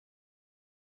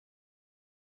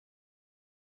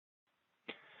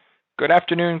Good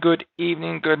afternoon, good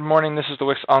evening, good morning. This is the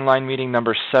WiX Online Meeting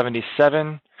number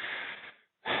 77,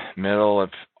 middle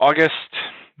of August.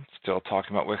 Still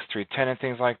talking about WiX 3.10 and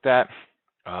things like that.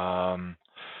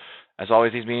 As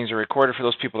always, these meetings are recorded for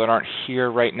those people that aren't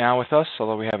here right now with us,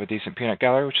 although we have a decent peanut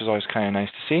gallery, which is always kind of nice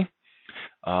to see.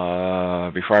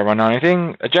 Before I run on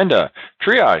anything, agenda,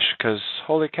 triage, because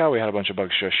holy cow, we had a bunch of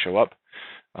bugs just show up.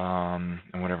 And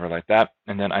whatever like that.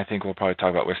 And then I think we'll probably talk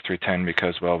about WiX 3.10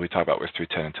 because, well, we talk about WiX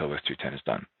 3.10 until WiX 3.10 is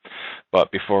done.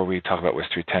 But before we talk about WiX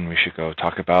 3.10, we should go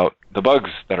talk about the bugs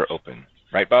that are open.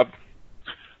 Right, Bob?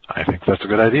 I think that's a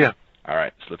good idea. All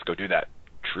right, so let's go do that.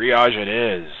 Triage it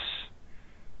is.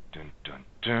 Dun, dun,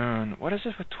 dun. What is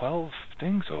it with 12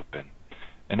 things open?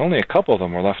 And only a couple of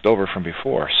them were left over from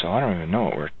before, so I don't even know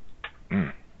what we're...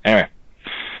 Anyway.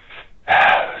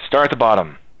 Start at the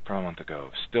bottom. From a month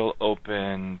ago. Still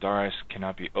open. Doris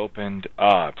cannot be opened.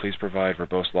 Please provide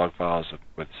verbose log files of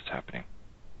what's happening.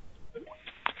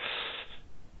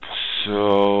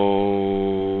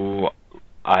 So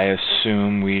I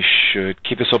assume we should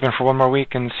keep this open for one more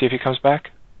week and see if he comes back?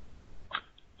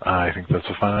 I think that's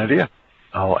a fine idea.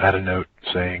 I'll add a note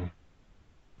saying,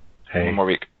 hey. One more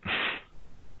week.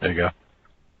 There you go.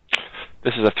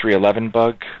 This is a 3.11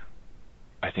 bug.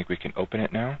 I think we can open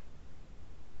it now.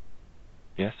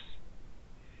 Yes,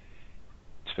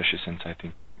 especially since I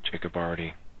think Jacob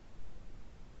already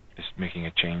is making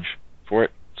a change for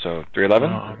it. So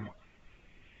 3.11.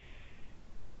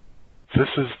 This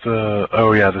is the.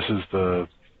 Oh yeah, this is the.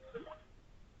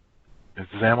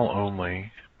 It's XAML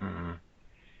only.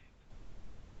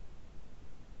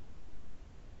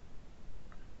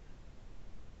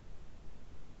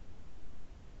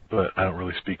 But I don't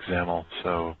really speak XAML,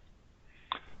 so.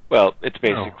 Well, it's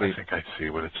basically. I think I see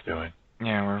what it's doing.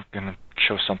 Yeah, we're going to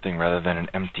show something rather than an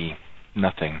empty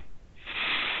nothing.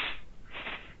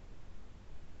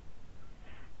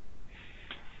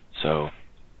 So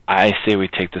I say we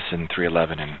take this in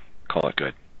 3.11 and call it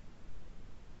good.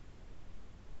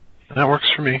 That works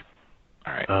for me.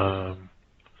 All right.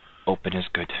 Open is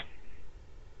good.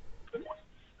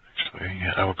 Actually,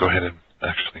 yeah, I will go ahead and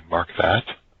actually mark that.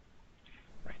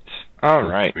 Right. All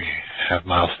right. We have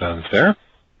milestones there.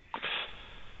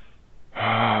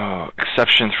 Oh,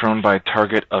 exception thrown by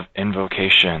target of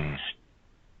invocation.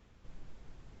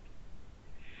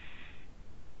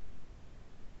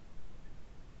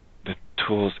 The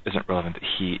tools isn't relevant to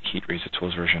heat. Heat reads the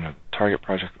tools version of target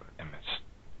project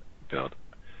build.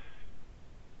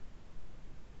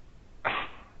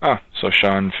 Oh, so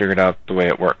Sean figured out the way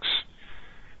it works.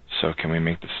 So can we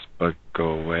make this bug go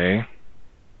away?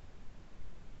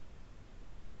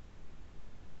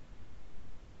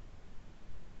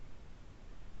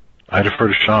 I defer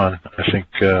to Sean. I think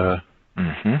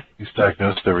he's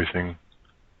diagnosed everything.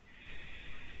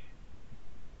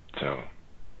 So,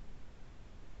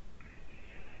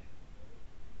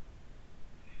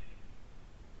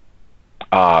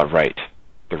 right,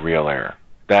 the real error.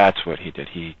 That's what he did.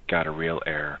 He got a real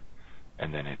error,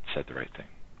 and then it said the right thing.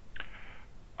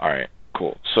 All right,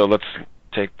 cool. So let's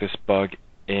take this bug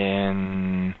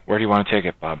in. Where do you want to take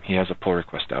it, Bob? He has a pull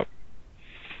request out.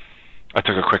 I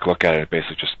took a quick look at it. It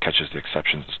basically just catches the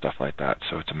exceptions and stuff like that.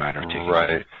 So it's a matter of taking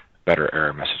better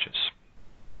error messages.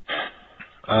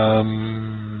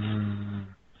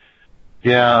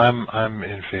 Yeah, I'm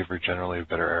in favor generally of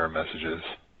better error messages.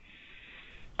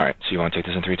 All right. So you want to take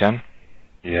this in 3.10?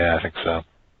 Yeah, I think so.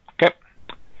 Okay.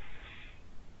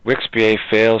 WiXBA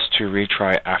fails to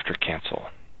retry after cancel.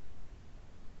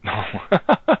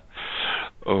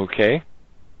 Okay.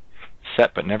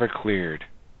 Set but never cleared.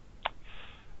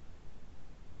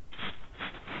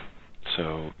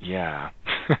 So, yeah.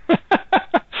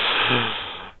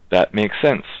 That makes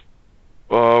sense.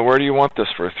 Where do you want this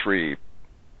for 3.10?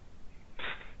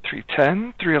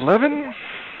 3.11?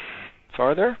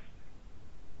 Farther?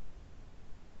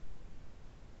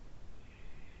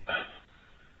 I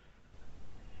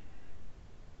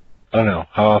don't know.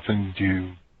 How often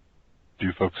do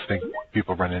folks think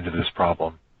people run into this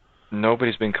problem?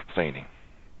 Nobody's been complaining.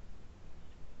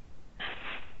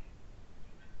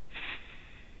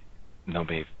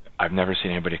 Nobody. I've never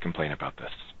seen anybody complain about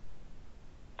this.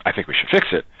 I think we should fix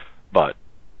it, but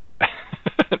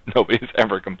nobody's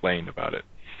ever complained about it.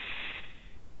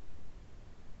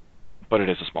 But it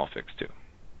is a small fix, too.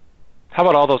 How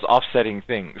about all those offsetting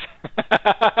things?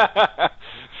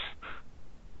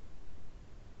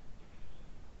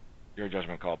 Your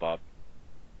judgment call, Bob.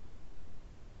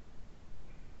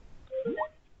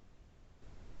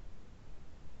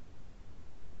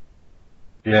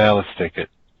 Yeah, let's take it.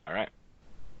 All right.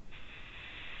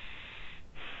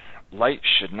 Light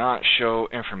should not show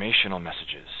informational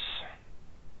messages.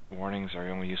 Warnings are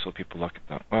only useful if people look at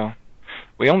them. Well,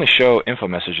 we only show info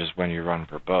messages when you run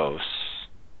verbose.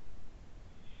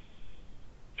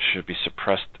 Should be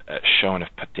suppressed as shown if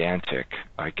pedantic.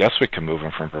 I guess we can move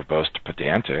them from verbose to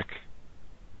pedantic.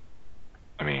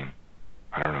 I mean,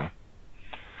 I don't know.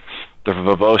 The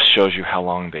verbose shows you how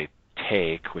long they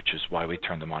take, which is why we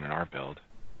turn them on in our build.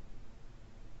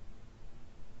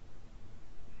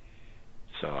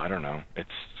 So I don't know.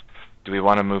 Do we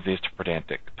want to move these to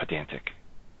pedantic?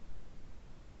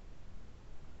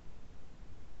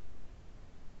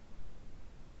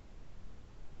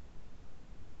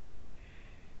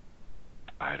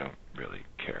 I don't really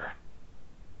care.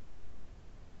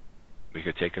 We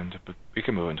could we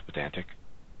can move into pedantic.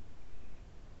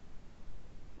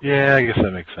 Yeah, I guess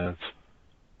that makes sense.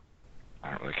 I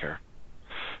don't really care.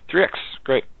 3x,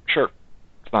 great, sure.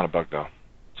 It's not a bug though.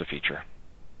 It's a feature.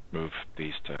 Move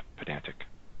these to pedantic.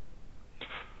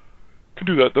 Can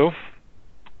do that though.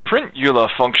 Print EULA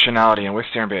functionality in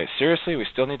WiX MBA. Seriously, we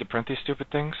still need to print these stupid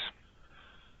things?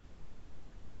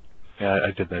 Yeah,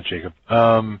 I did that, Jacob.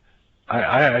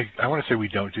 I want to say we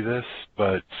don't do this,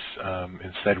 but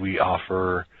instead we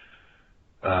offer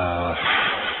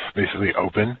basically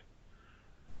open.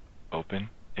 Open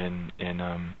in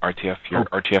RTF, your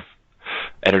RTF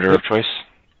editor of choice?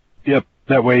 Yep.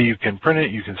 That way you can print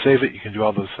it, you can save it, you can do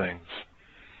all those things.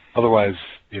 Otherwise,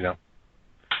 you know,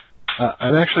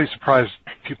 I'm actually surprised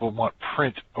people want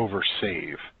print over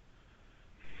save.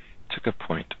 It's a good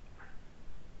point.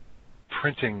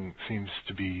 Printing seems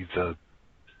to be the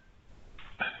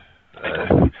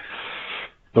 1%,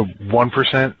 the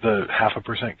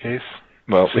 0.5% case.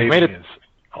 Well, we've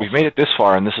made it this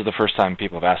far, and this is the first time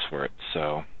people have asked for it.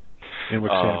 So in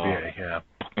WiX MBA, yeah.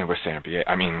 In WiX MBA,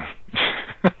 I mean.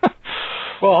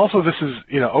 Well, also this is,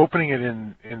 you know, opening it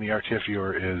in the RTF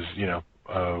viewer is, you know,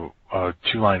 a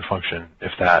 2-line function,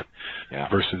 if that, yeah.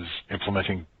 Versus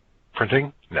implementing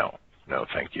printing. No,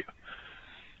 thank you.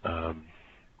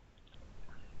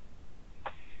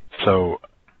 So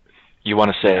you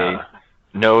want to say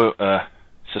no,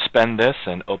 suspend this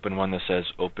and open one that says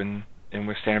open in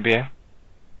WiX MBA?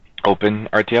 Open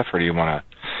RTF, or do you want to?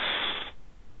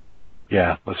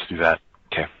 Yeah, let's do that.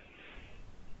 Okay.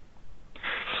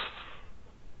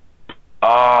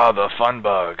 The fun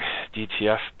bug,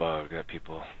 DTF bug that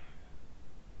people.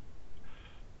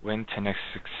 Win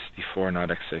 10x64, not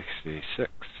x66.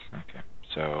 Okay,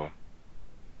 so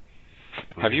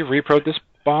have you reproed this,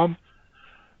 Bob?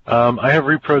 I have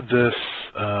reproed this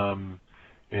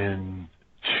in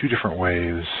 2 different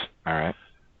ways. All right.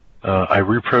 I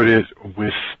reproed it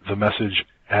with the message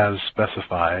as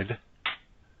specified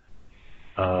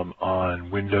on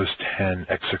Windows 10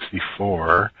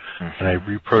 x64, and I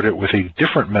reproed it with a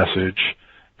different message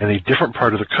and a different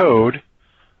part of the code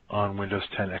on Windows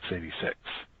 10 x86.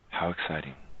 How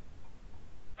exciting.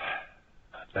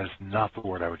 That is not the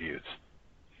word I would use.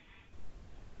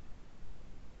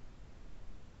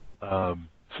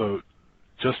 So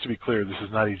just to be clear, this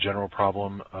is not a general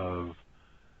problem of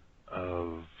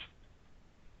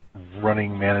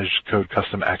running managed code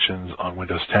custom actions on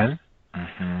Windows 10.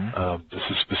 This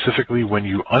is specifically when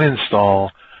you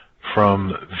uninstall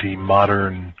from the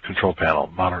modern control panel,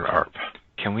 modern ARP.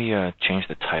 Can we change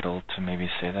the title to maybe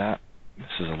say that?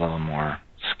 This is a little more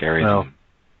scary.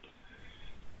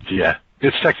 Yeah,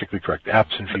 it's technically correct.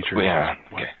 Apps and features. Yeah.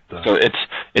 Okay. So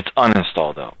it's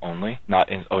uninstall though only, not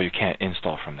in. Oh, you can't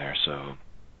install from there. So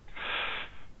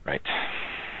right.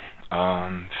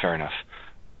 Fair enough.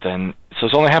 Then so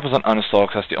this only happens on uninstall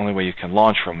because that's the only way you can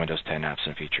launch from Windows 10 apps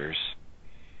and features.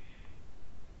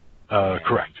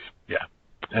 Correct. Yeah.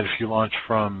 And if you launch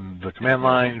from the command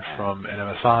line, from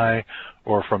NMSI,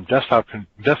 or from desktop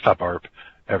ARP,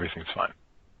 everything's fine.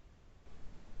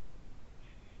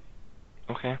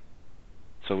 Okay.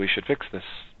 So we should fix this.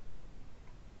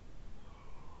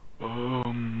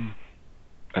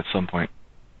 At some point.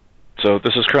 So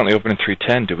this is currently open in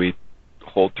 3.10. Do we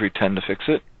hold 3.10 to fix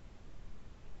it?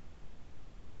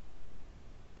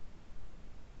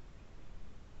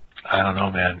 I don't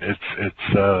know, man.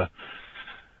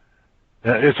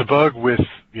 It's a bug with,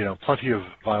 you know, plenty of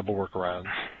viable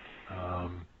workarounds.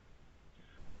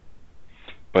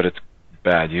 But it's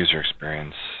bad user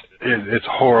experience. It's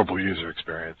horrible user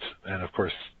experience, and of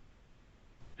course,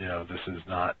 you know, this is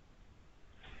not.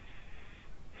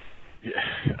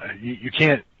 You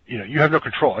can't. You know, you have no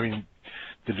control. I mean,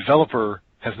 the developer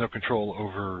has no control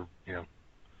over. You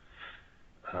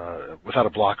know, without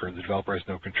a blocker, the developer has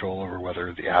no control over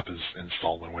whether the app is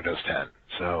installed in Windows 10.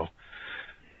 So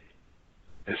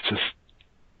it's just.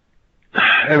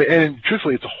 I mean, and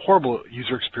truthfully, it's a horrible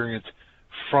user experience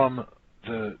from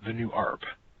the new ARP.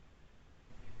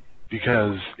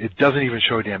 because it doesn't even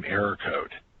show a damn error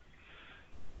code.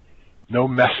 No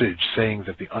message saying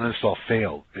that the uninstall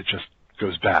failed. It just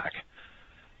goes back.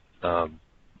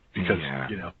 Because,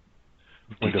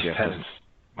 Windows 10 is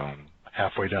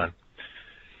halfway done.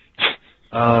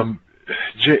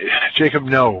 Jacob,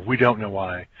 no, we don't know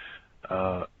why.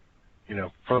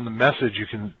 From the message, you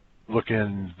can look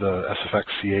in the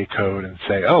SFX-CA code and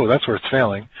say, oh, that's where it's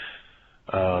failing.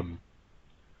 I'm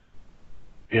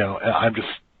just,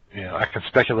 I can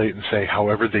speculate and say,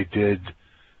 however they did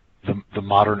the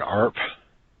modern ARP,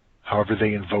 however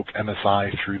they invoke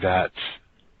MSI through that,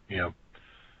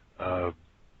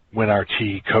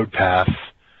 WinRT code path,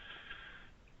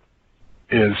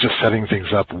 is just setting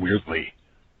things up weirdly.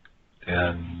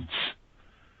 And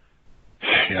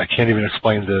I can't even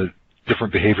explain the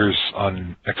different behaviors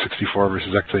on x64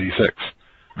 versus x86.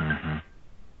 Mm-hmm.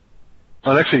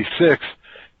 On x86,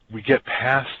 we get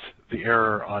past the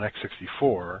error on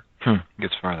x64.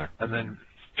 Gets farther. And then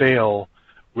fail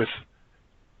with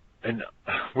an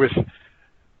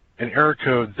error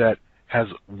code that has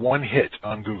one hit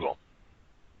on Google.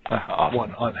 Awesome.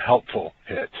 One unhelpful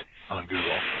hit on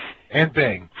Google. And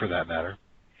Bing, for that matter.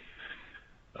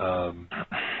 And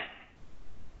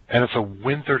it's a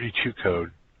Win32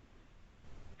 code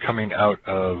coming out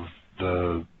of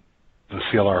the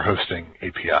CLR hosting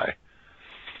API.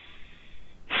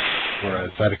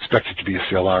 Whereas I'd expect it to be a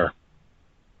CLR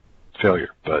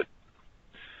failure, but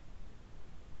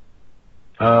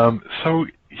so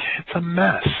it's a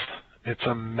mess. It's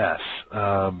a mess. There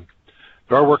are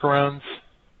workarounds.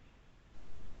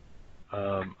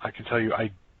 I can tell you,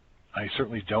 I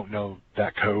certainly don't know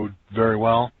that code very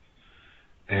well,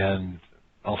 and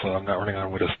also I'm not running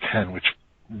on Windows 10, which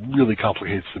really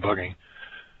complicates debugging.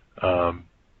 And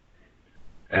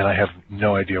I have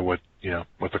no idea what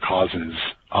the causes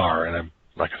are, and I'm,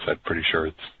 like I said, pretty sure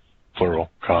it's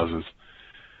plural causes.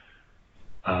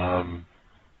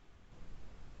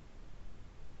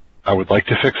 I would like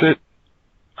to fix it.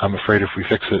 I'm afraid if we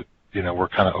fix it, we're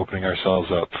kind of opening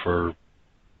ourselves up for,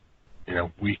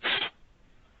 weeks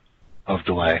of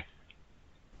delay.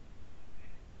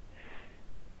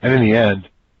 And in the end,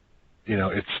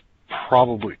 it's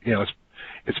probably,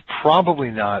 it's probably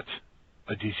not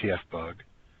a DTF bug.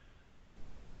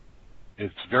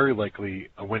 It's very likely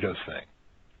a Windows thing.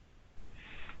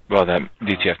 Well, that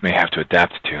DTF may have to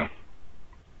adapt to.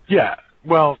 Yeah.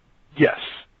 Well, yes.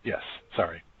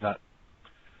 Sorry, not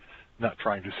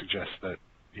trying to suggest that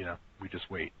we just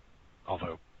wait.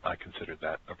 Although I considered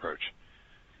that approach.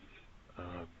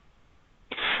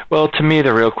 Well, to me,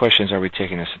 the real question is: are we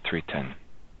taking this at 310?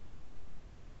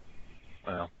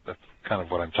 Well, that's kind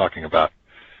of what I'm talking about.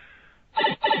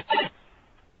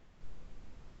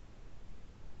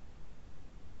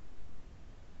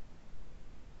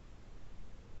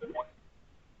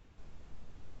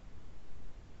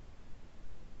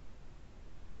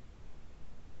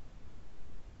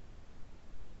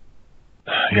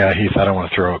 Yeah, Heath, I don't want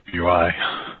to throw up UI.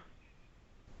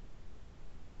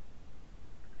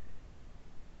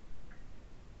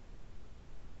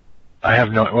 I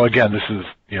have no, well, again, this is,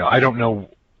 I don't know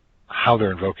how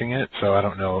they're invoking it, so I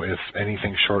don't know if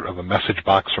anything short of a message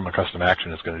box from a custom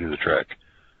action is going to do the trick.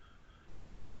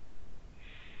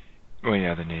 Well,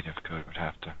 yeah, the native code would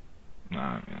have to.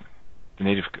 The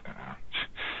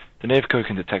native code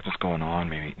can detect what's going on.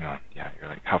 Maybe, yeah, you're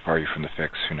like, how far are you from the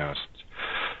fix? Who knows?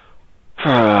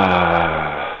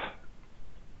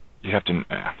 You have to.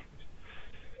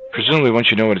 Presumably,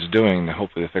 once you know what it's doing,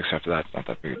 hopefully the fix after that's not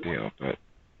that big a deal. But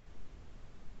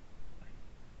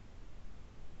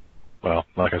well,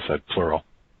 like I said, plural.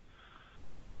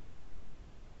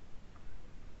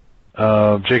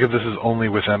 Jacob, this is only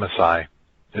with MSI.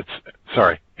 It's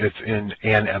in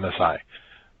an MSI,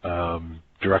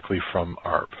 directly from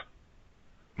ARP.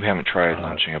 We haven't tried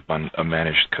launching a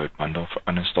managed code bundle for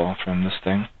uninstall from this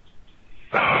thing.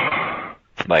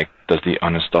 Like, does the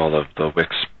uninstall of the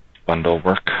WiX bundle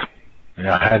work?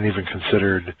 Yeah, I hadn't even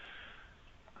considered.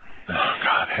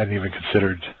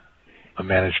 A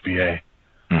managed BA.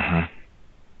 Mm-hmm.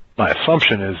 My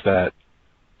assumption is that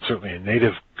certainly a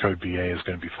native code BA is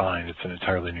going to be fine. It's an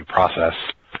entirely new process,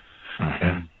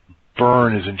 and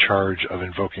Burn is in charge of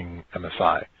invoking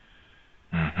MSI,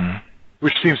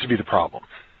 which seems to be the problem.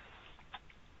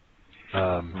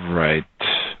 Right.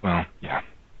 Well, yeah.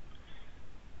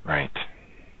 Right.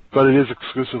 But it is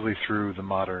exclusively through the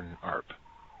modern ARP.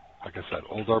 Like I said,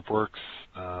 old ARP works,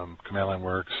 command line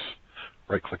works,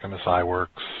 right-click MSI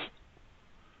works.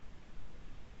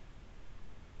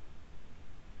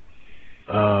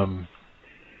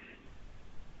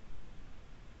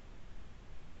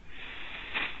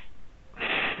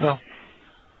 Well,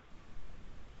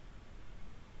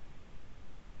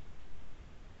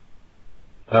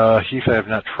 Heath, I have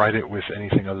not tried it with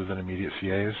anything other than immediate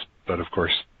CAs, but of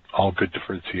course, all good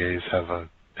deferred CAs have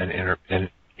an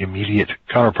immediate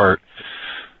counterpart,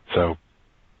 so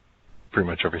pretty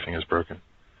much everything is broken.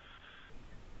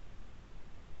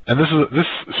 And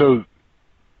so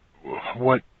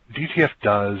what DTF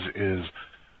does is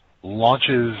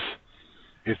launches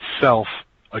itself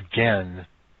again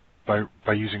by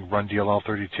using run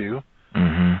DLL32.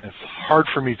 Mm-hmm. It's hard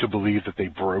for me to believe that they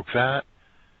broke that.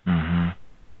 Mm-hmm.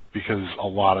 Because a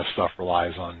lot of stuff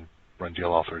relies on run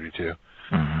DLL32.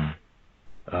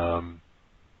 Mm-hmm.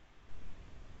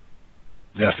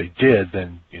 If they did,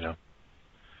 then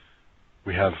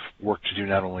we have work to do.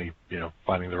 Not only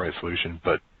finding the right solution,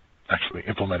 but actually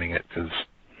implementing it, because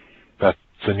that's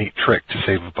a neat trick to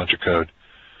save a bunch of code.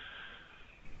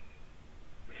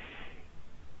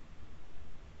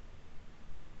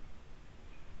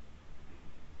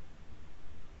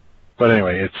 But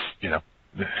anyway, it's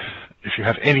if you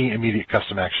have any immediate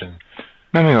custom action.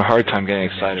 I'm having a hard time getting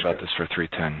excited about this for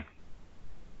 310.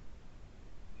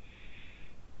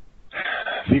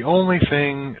 The only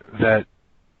thing that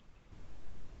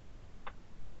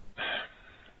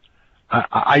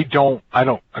I don't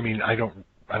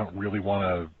really want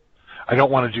to. I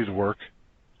don't want to do the work,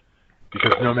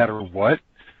 because no matter what,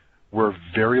 we're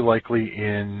very likely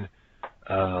in.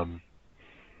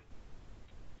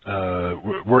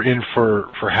 We're in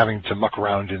for having to muck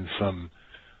around in some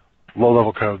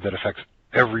low-level code that affects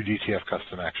every DTF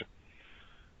custom action.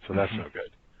 So that's no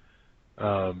good.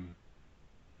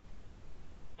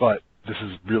 But this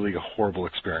is really a horrible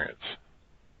experience.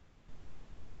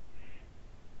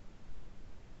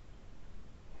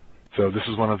 So this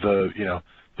is one of the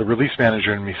the release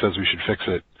manager in me says we should fix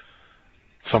it.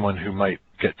 Someone who might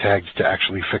get tagged to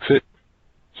actually fix it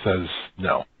says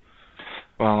no.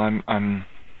 Well, I'm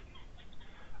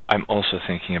also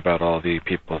thinking about all the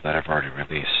people that have already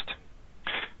released.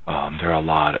 There are a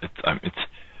lot.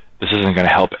 This isn't going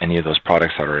to help any of those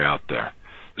products that are out there.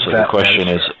 So the question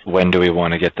is, when do we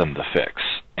want to get them the fix?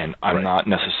 And I'm not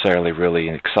necessarily really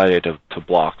excited to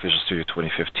block Visual Studio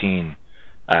 2015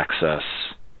 access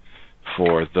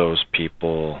for those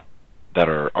people that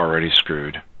are already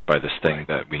screwed by this thing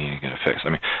that we need to get a fix. I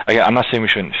mean, I'm not saying we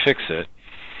shouldn't fix it.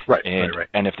 Right.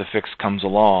 And if the fix comes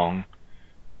along,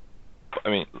 I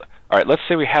mean, all right, let's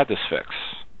say we had this fix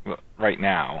right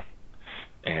now,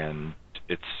 and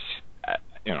it's,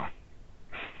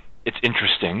 it's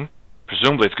interesting.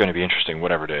 Presumably it's going to be interesting,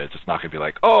 whatever it is. It's not going to be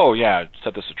like, oh, yeah,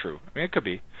 set this to true. I mean, it could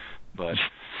be. But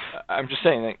I'm just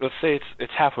saying, like, let's say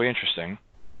it's halfway interesting.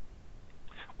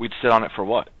 We'd sit on it for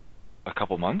what? A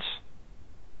couple months?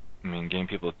 I mean, getting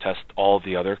people to test all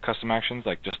the other custom actions,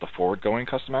 like just the forward-going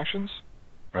custom actions?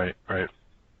 Right.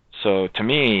 So to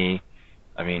me,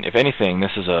 I mean, if anything,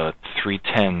 this is a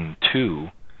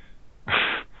 3.10.2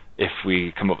 if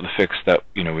we come up with a fix that,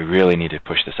 we really need to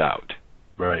push this out.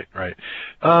 Right.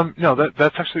 No,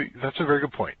 that's a very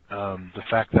good point. The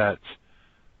fact that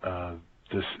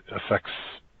this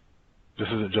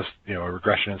isn't just a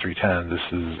regression in 3.10. This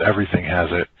is everything has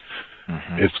it.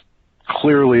 Mm-hmm. It's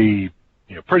clearly,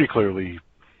 pretty clearly,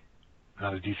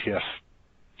 not a DTF,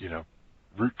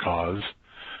 root cause.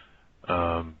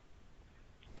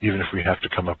 Even if we have to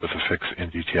come up with a fix in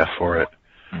DTF for it.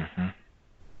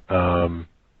 Mm-hmm.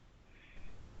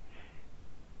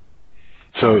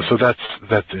 So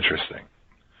that's interesting.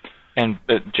 And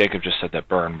Jacob just said that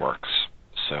burn works,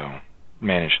 so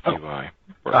managed UI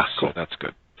works, cool. So that's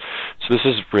good. So this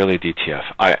is really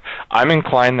DTF. I'm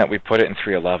inclined that we put it in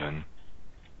 3.11.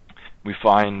 We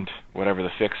find whatever the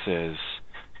fix is,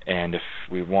 and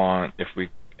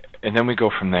and then we go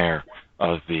from there.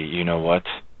 Of the,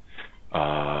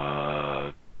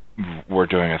 we're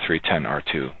doing a 3.10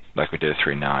 R2 like we did a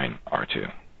 3.9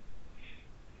 R2,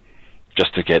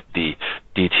 just to get the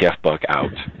DTF bug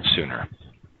out sooner.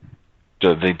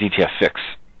 So the DTF fix,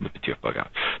 the DTF bug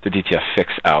out, the DTF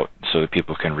fix out, so that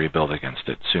people can rebuild against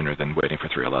it sooner than waiting for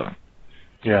 3.11.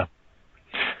 Yeah.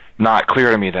 Not clear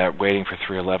to me that waiting for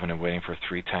 3.11 and waiting for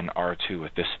 3.10 R2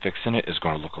 with this fix in it is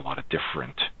going to look a lot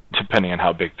different, depending on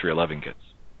how big 3.11 gets.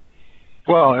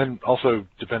 Well, and also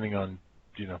depending on,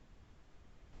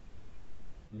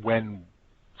 when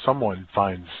someone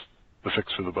finds the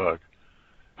fix for the bug.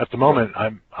 At the moment,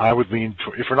 I would lean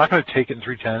if we're not going to take it in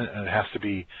 3.10 and it has to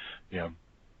be, if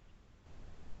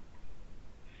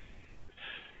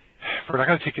we're not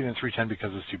going to take it in 3.10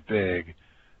 because it's too big,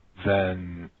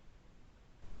 then,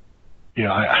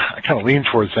 I kind of lean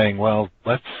towards saying, well,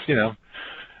 let's, there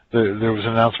was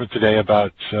an announcement today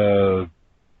about, I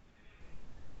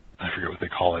forget what they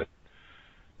call it.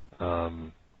 I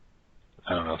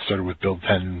don't know. It started with build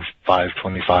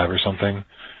 10.5.25 or something,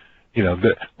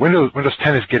 the Windows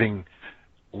 10 is getting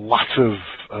lots of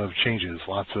changes,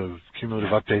 lots of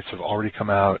cumulative updates have already come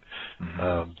out.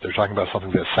 Mm-hmm. They're talking about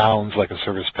something that sounds like a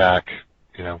service pack,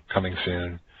 coming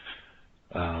soon.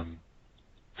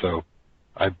 So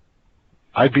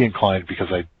I'd be inclined, because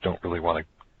I don't really want to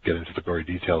get into the gory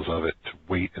details of it, to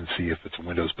wait and see if it's a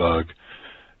Windows bug.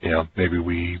 Maybe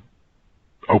we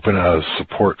open a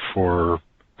support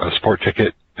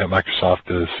ticket at Microsoft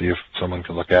to see if someone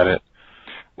can look at it.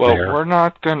 Well, we're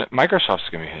not going to. Microsoft's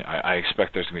going to be. I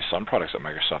expect there's going to be some products at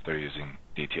Microsoft that are using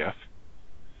DTF.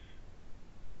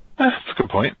 That's a good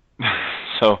point.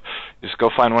 So just go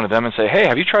find one of them and say, hey,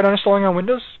 have you tried uninstalling on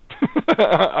Windows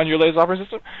on your latest operating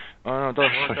system? Oh, no, it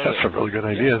doesn't work. That's a really good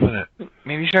idea, isn't it?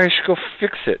 Maybe you guys should go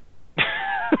fix it.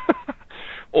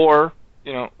 Or,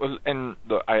 and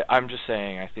I'm just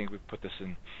saying, I think we put this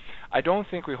in. I don't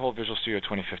think we hold Visual Studio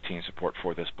 2015 support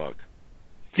for this bug.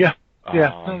 Yeah.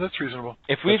 Yeah, no, that's reasonable.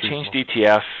 If we had changed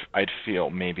DTF, I'd feel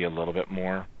maybe a little bit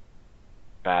more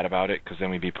bad about it, because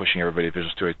then we'd be pushing everybody to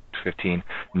Visual Studio 15,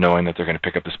 knowing that they're going to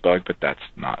pick up this bug, but that's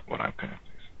not what I'm going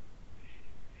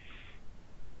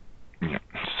to do.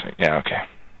 Yeah, okay.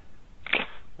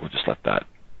 We'll just let that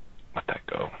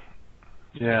go.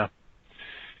 Yeah.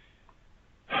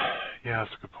 Yeah,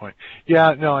 that's a good point.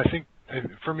 Yeah, no, I think,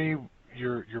 for me,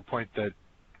 your point that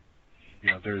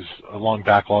there's a long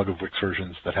backlog of WiX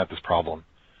versions that have this problem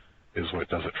is what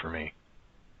does it for me.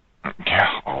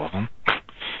 Yeah, all of them.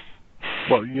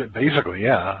 Well, yeah, basically,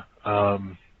 yeah.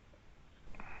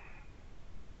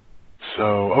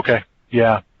 So, okay,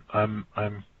 yeah, I'm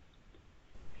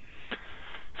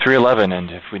 311, and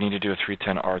if we need to do a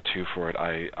 310 R2 for it,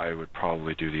 I would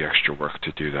probably do the extra work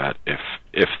to do that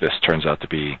if this turns out to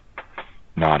be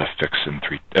not a fix in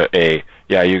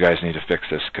yeah, you guys need to fix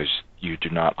this because you do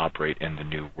not operate in the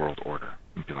new world order.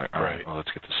 You'd be like, all right, well,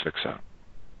 let's get this fix out.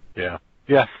 Yeah.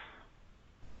 Yeah.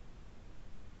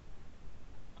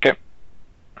 Okay.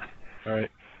 All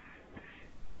right.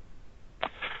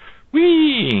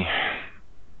 We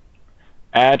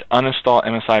add uninstall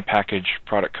MSI package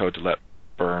product code to let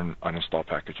burn uninstall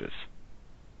packages.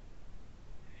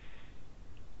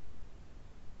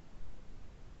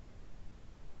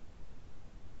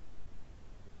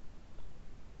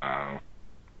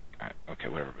 Okay,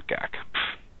 whatever, but GAC.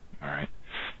 All right.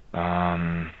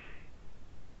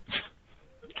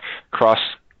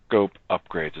 Cross-scope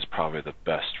upgrades is probably the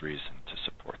best reason to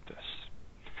support this.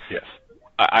 Yes.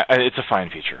 It's a fine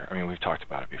feature. I mean, we've talked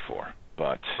about it before,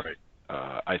 but right.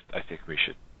 I think we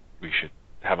should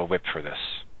have a whip for this,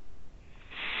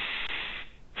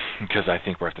 because I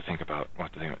think we have to think about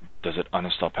does it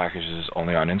uninstall packages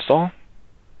only on install?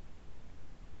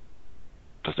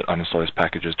 Does it uninstall these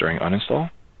packages during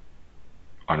uninstall?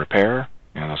 On repair?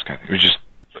 Those kind of things. We just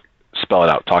spell it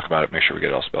out, talk about it, make sure we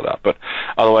get it all spelled out. But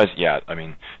otherwise, yeah, I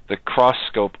mean, the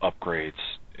cross-scope upgrades,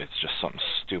 it's just something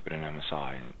stupid in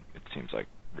MSI, and it seems like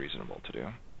reasonable to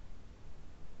do.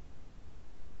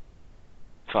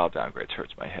 File downgrades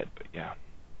hurts my head, but yeah.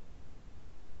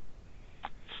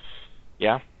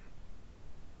 Yeah?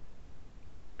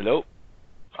 Hello?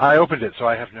 I opened it, so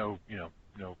I have no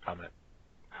comment.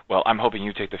 Well, I'm hoping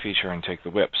you take the feature and take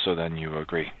the whip, so then you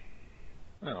agree.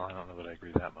 No, I don't know that I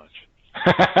agree that much.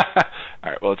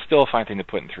 All right, well, it's still a fine thing to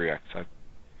put in 3X.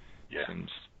 Yeah.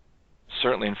 Seems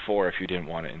certainly in 4 if you didn't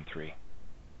want it in 3.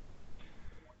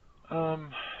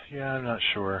 Yeah, I'm not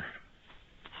sure.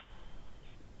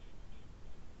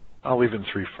 I'll leave it in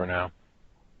 3 for now.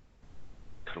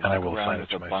 And I will assign it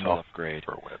to myself for a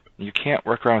whip. You can't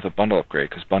work around with a bundle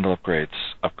upgrade, because bundle upgrades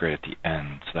upgrade at the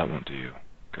end, so that won't do you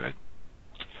good.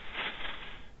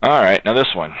 All right, now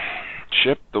this one.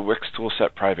 Ship the WiX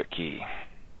toolset private key.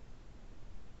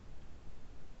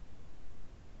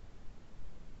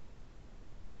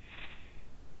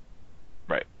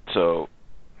 Right, so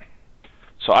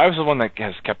I was the one that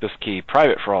has kept this key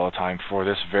private for all the time for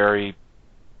this very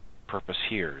purpose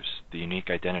here, the unique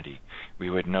identity. We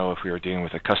would know if we were dealing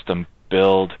with a custom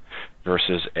build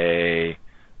versus an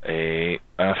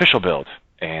official build.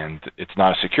 And it's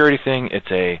not a security thing,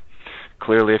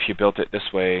 clearly if you built it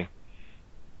this way,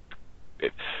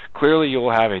 clearly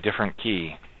you'll have a different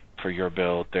key for your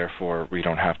build, therefore we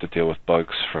don't have to deal with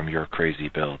bugs from your crazy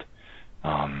build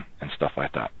and stuff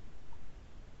like that.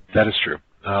 That is true.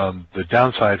 The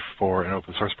downside for an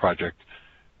open source project,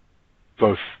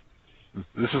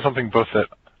 this is something both that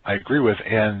I agree with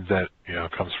and that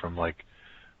comes from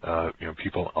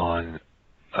people on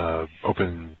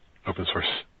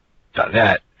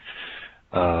opensource.net.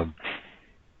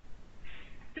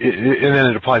 And then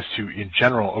it applies to, in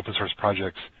general, open source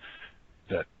projects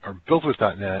that are built with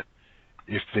 .NET.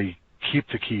 If they keep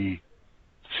the key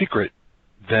secret,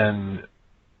 then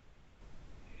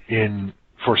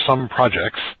for some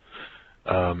projects,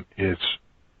 it's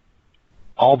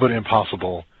all but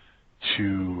impossible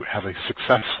to have a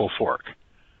successful fork,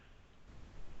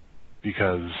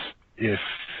 because if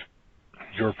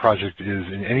your project is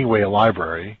in any way a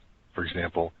library, for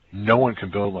example, no one can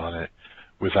build on it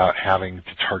without having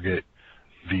to target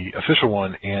the official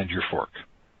one and your fork.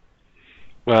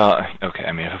 Well, okay,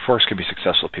 I mean, if a forks can be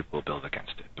successful, people will build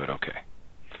against it, but okay.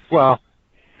 Well,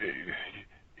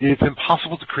 it's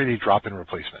impossible to create a drop-in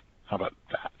replacement. How about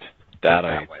that?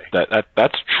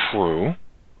 That's true.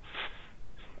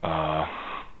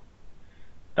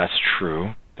 That's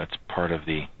true. That's part of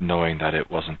the knowing that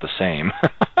it wasn't the same.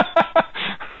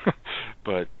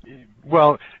 But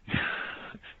well,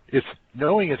 it's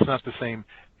knowing it's not the same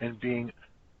and being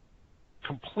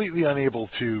completely unable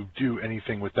to do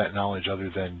anything with that knowledge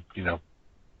other than,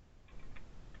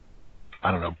 I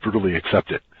don't know, brutally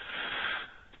accept it.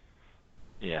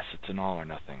 Yes, it's an all or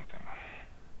nothing thing.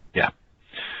 Yeah.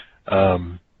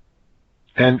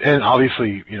 And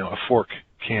obviously, a fork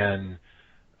can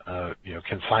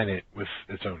sign it with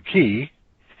its own key,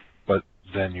 but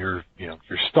then you're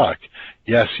stuck.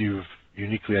 Yes, you've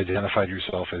uniquely identified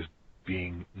yourself as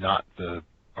being not the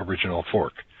original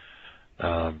fork.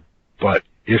 But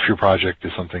if your project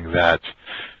is something that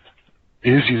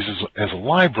is used as a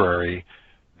library,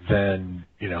 then,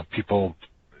 people...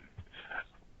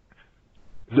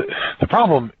 The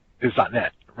problem is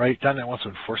 .NET, right? .NET wants to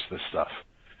enforce this stuff,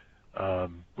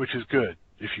 which is good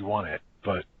if you want it.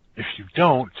 But if you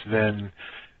don't, then,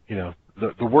 the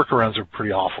workarounds are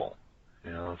pretty awful.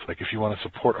 It's like if you want to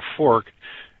support a fork,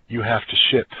 you have to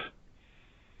ship,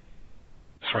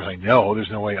 as far as I know, there's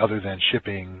no way other than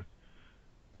shipping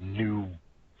new,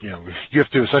 you have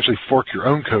to essentially fork your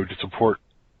own code to support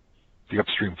the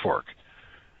upstream fork.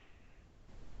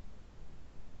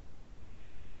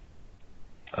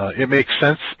 It makes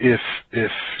sense if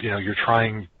you're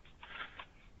trying.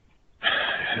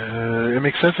 It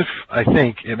makes sense I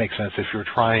think it makes sense if you're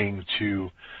trying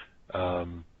to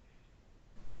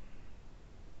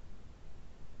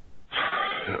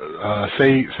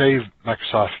say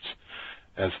Microsoft,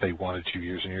 as they wanted to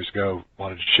years and years ago,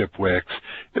 wanted to ship WiX.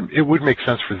 It would make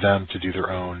sense for them to do their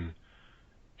own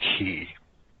key,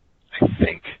 I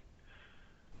think,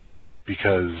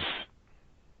 because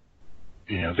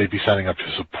they'd be signing up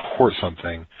to support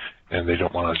something, and they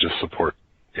don't want to just support,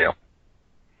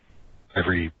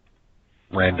 every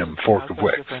random fork of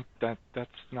WiX. That's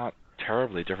not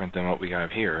terribly different than what we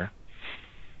have here.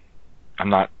 I'm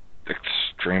not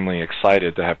extremely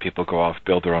excited to have people go off,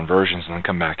 build their own versions, and then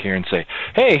come back here and say,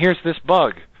 hey, here's this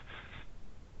bug.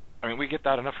 I mean, we get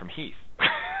that enough from Heath.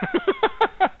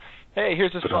 Hey,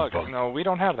 here's this bug. No, we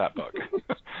don't have that bug,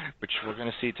 which we're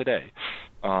going to see today.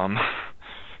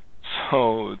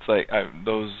 So it's like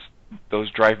those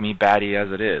drive me batty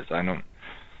as it is. I don't.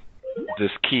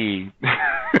 This key.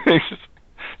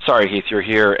 Sorry, Heath, you're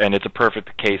here, and it's a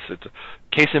perfect case. It's a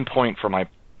case in point for my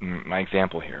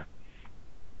example here.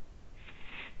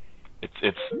 It's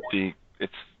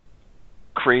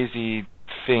crazy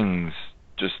things.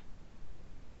 Just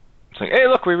it's like, hey,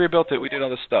 look, we rebuilt it. We did all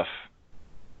this stuff.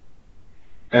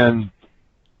 And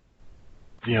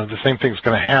the same thing's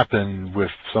going to happen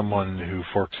with someone who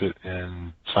forks it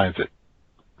and signs it,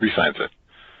 resigns it.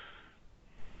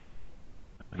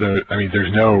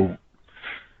 There's no,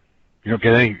 you don't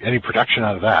get any protection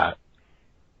out of that.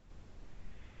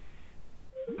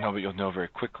 No, but you'll know very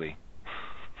quickly.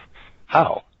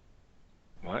 How?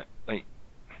 What? Like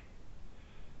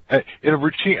in a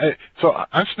routine. So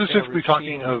I'm specifically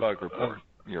talking of bug report.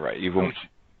 You're right. You won't.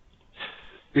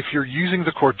 If you're using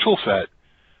the core toolset,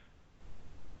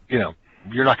 you're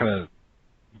not going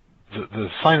to. The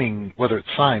signing, whether it's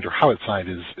signed or how it's signed,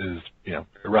 is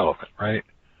irrelevant, right?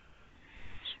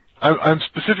 I'm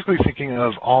specifically thinking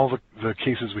of all the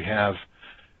cases we have.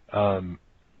 So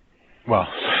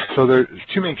there are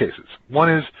two main cases. One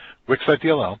is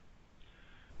WiX.dll.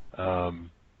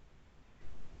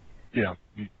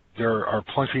 There are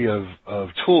plenty of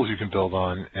tools you can build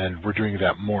on, and we're doing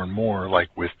that more and more,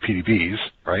 like with PDBs,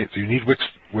 right? So you need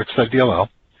WiX.dll.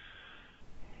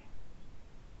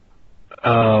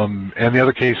 And the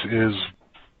other case is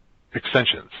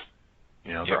extensions.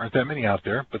 There aren't that many out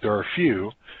there, but there are a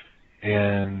few,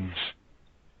 and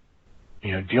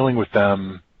dealing with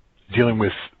them, dealing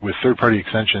with third-party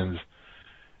extensions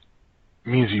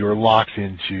means you're locked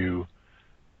into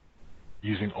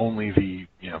using only the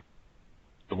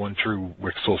one true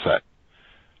WiX toolset.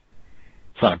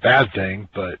 It's not a bad thing,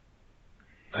 but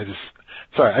I guess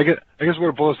what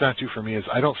it boils down to for me is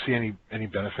I don't see any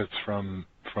benefits from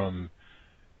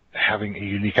having a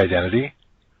unique identity.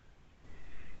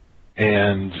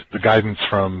 and the guidance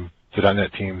from the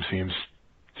 .NET team seems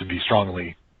to be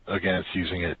strongly against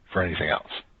using it for anything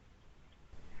else.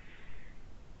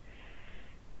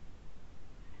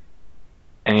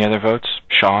 Any other votes?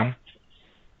 Sean?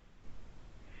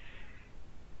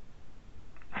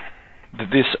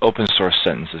 This open source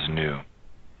sentence is new,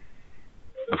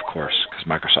 of course, because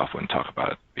Microsoft wouldn't talk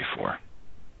about it before.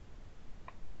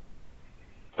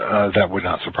 That would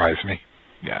not surprise me.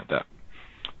 Yeah, that.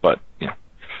 But, yeah.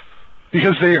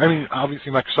 Because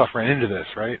obviously Microsoft ran into this,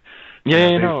 right?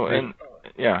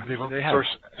 Yeah, they've open source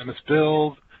MS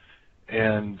Build,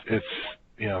 and it's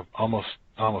almost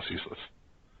useless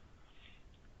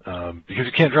because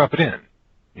you can't drop it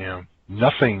in.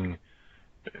 Nothing.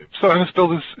 So MS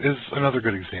Build is another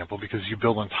good example because you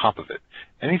build on top of it.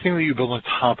 Anything that you build on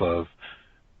top of,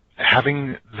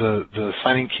 having the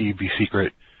signing key be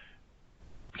secret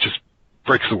just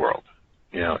breaks the world.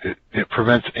 It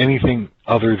prevents anything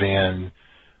other than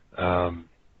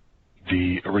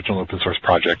the original open source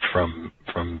project from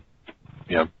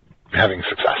having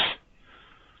success.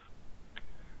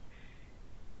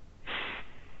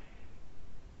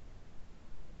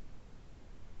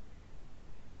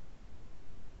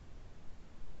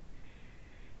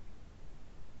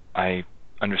 I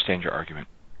understand your argument.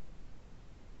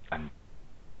 I'm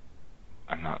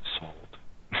not sold.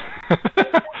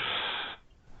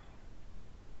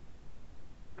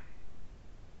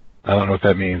 I don't know what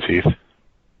that means, Heath.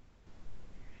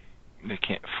 They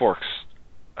can't. Forks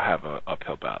have an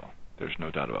uphill battle. There's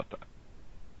no doubt about that.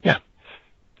 Yeah.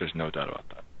 There's no doubt about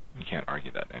that. You can't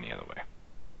argue that any other way.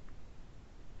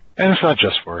 And it's not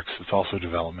just forks. It's also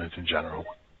development in general.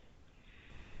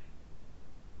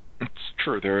 It's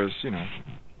true. There is,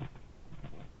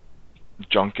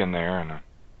 junk in there and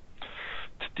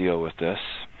to deal with this.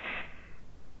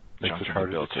 Makes it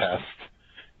harder to test.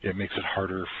 It makes it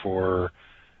harder for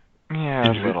a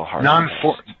little harder.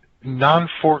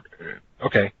 Non-fork.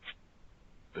 Okay.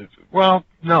 Well,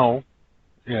 no.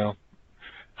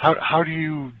 How do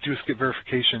you do a skip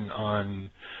verification on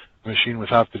a machine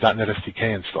without the .NET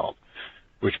SDK installed?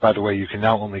 Which, by the way, you can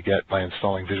now only get by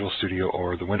installing Visual Studio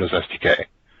or the Windows SDK.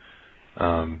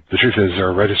 The truth is, there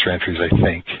are registry entries, I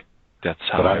think. That's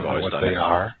how I've always done it. They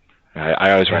are.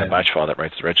 I always run a batch file that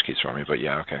writes the reg keys for me, but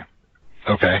yeah, okay.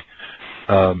 Okay.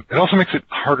 It also makes it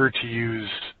harder to use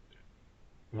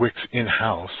WiX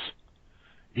in-house,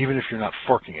 even if you're not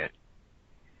forking it.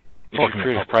 If you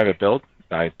create a private build,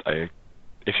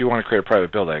 if you want to create a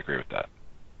private build, I agree with that.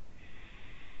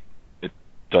 It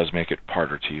does make it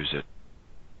harder to use it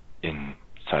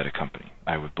inside a company.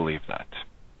 I would believe that.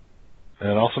 And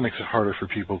it also makes it harder for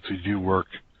people to do work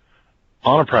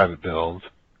on a private build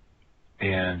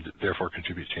and therefore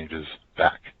contribute changes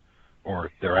back,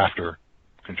 or thereafter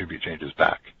contribute changes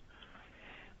back.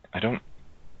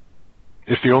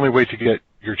 If the only way to get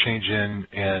your change in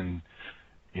and,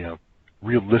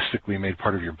 realistically made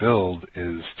part of your build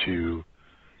is to,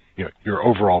 your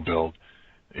overall build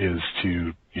is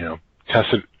to,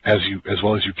 test it as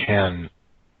well as you can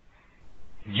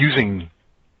using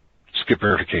skip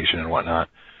verification and whatnot.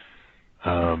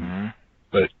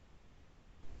 But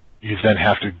you then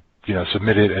have to,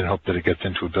 submit it and hope that it gets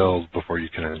into a build before you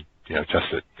can,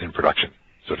 test it in production,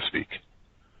 so to speak.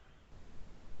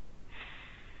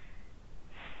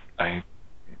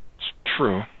 It's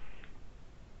true.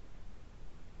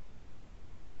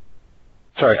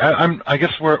 Sorry, I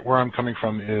guess where I'm coming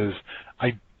from is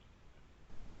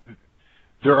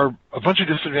there are a bunch of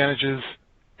disadvantages,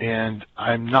 and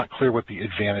I'm not clear what the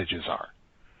advantages are.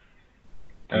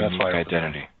 And that's why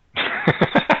identity.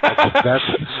 That's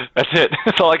it.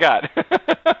 That's all I got.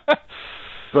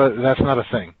 But that's not a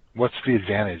thing. What's the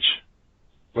advantage?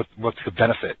 What's the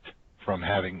benefit from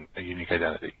having a unique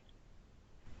identity?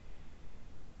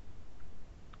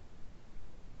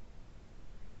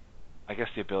 I guess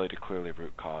the ability to clearly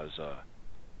root cause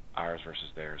ours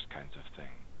versus theirs kinds of thing.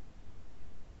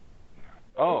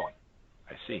 Oh,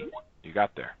 I see. You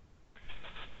got there.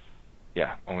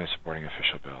 Yeah, only supporting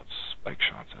official builds, like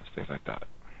Sean says, things like that.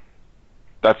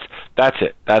 That's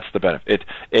it. That's the benefit.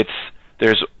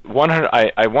 There's 100.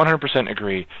 I 100%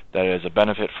 agree that it is a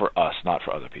benefit for us, not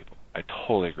for other people. I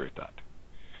totally agree with that.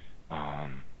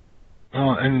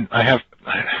 And I have.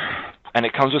 And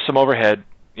it comes with some overhead,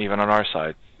 even on our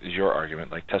side. Is your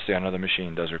argument like testing on another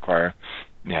machine does require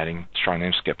adding strong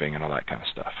name skipping and all that kind of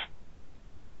stuff?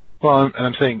 Well, and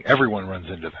I'm saying everyone runs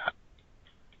into that.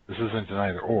 This isn't an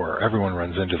either or. Everyone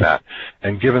runs into that.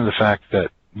 And given the fact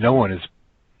that no one is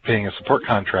paying a support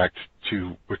contract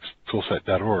to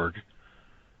wixtoolset.org,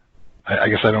 I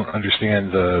guess I don't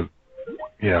understand the,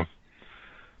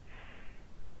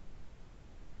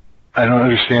 I don't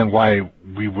understand why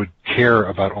we would care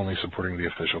about only supporting the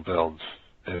official builds.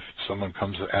 If someone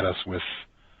comes at us with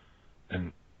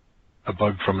a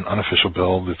bug from an unofficial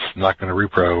build, it's not going to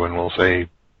repro, and we'll say,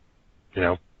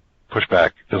 pushback.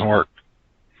 It doesn't work.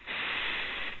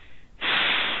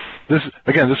 This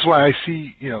is why I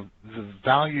see, the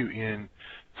value in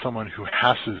someone who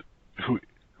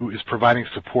is providing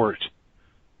support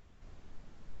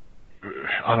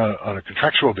on a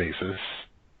contractual basis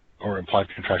or implied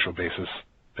contractual basis,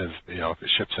 as if it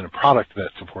ships in a product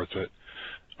that supports it.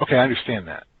 Okay, I understand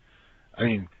that. I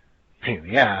mean, pain in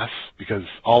the ass because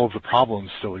all of the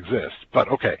problems still exist. But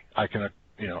okay, I can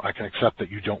accept that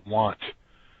you don't want,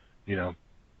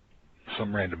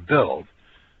 some random build.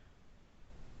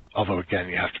 Although again,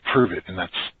 you have to prove it, and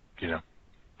that's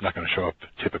not going to show up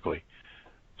typically.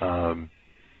 I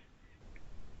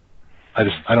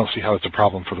don't see how it's a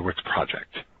problem for the WiX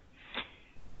project.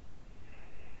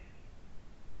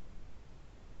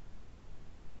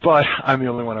 But I'm the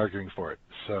only one arguing for it,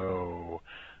 so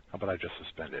how about I just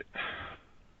suspend it?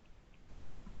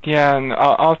 Yeah, and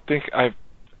I'll think.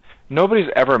 Nobody's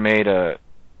ever made an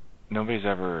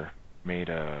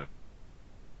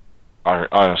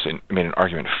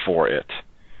argument for it.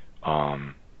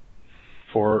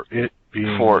 For it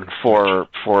being for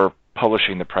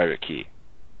publishing the private key.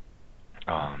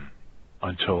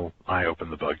 Until I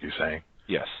open the bug, you're saying?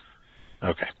 Yes.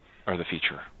 Okay. Or the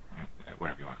feature,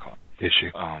 whatever you want to call it.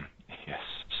 Issue. Yes.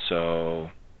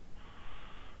 So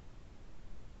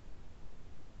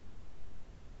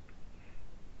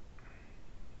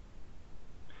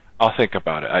I'll think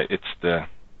about it. I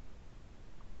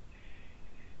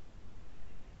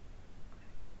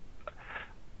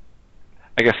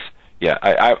guess, yeah,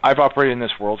 I've operated in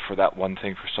this world for that one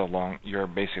thing for so long. You're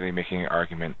basically making an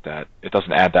argument that it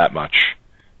doesn't add that much,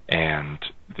 and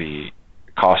the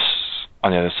costs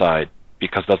on the other side,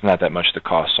 because it doesn't add that much, the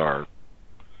costs are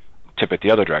tip it the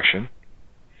other direction.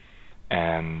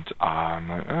 And I'm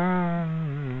like,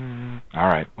 all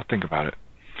right, we'll think about it.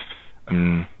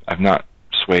 I've not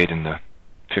swayed in the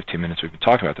 15 minutes we've been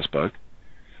talking about this bug.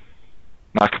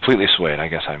 Not completely swayed. I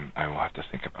guess I will have to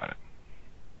think about it.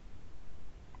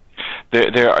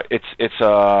 It's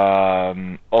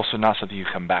also not something you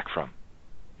come back from.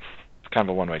 It's kind of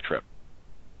a one-way trip.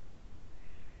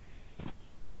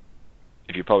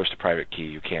 If you publish the private key,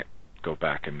 you can't go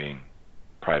back and being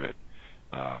private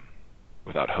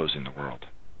without hosing the world.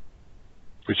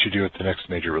 Which you do at the next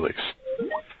major release.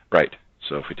 Right.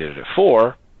 So if we did it at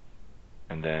 4,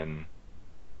 and then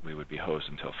we would be hosed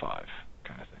until 5,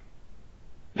 kind of thing.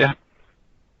 Yeah.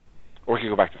 Or we could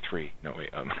go back to 3. No,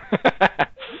 wait.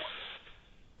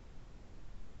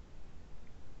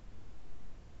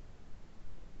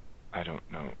 I don't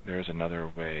know. There's another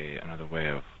way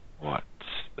of what?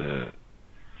 Too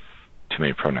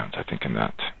many pronouns, I think, in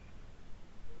that.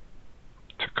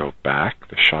 To go back,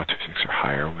 the SHA-256 or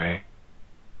higher way.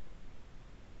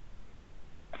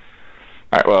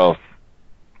 All right, well,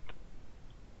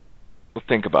 we'll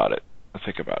think about it. I'll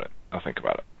think about it.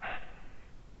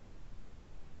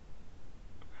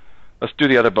 Let's do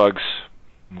the other bugs.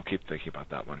 We'll keep thinking about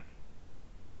that one.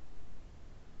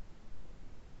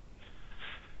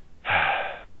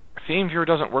 ThemeViewer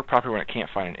doesn't work properly when it can't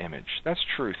find an image. That's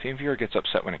true. ThemeViewer gets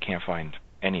upset when it can't find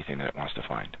anything that it wants to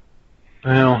find.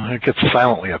 Well, it gets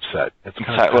silently upset. It's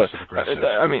kind of passive-aggressive.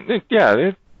 I mean,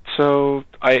 yeah. So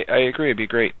I agree. It'd be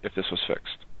great if this was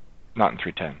fixed. Not in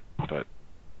 3.10, but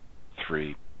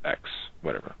 3x,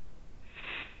 whatever.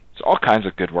 So all kinds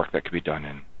of good work that could be done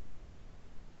in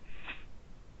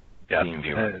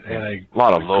ThemeViewer. And I a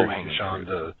lot of low-hanging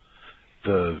fruit.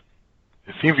 The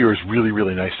ThemeViewer is really,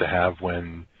 really nice to have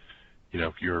when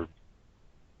you're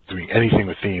doing anything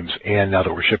with themes. And now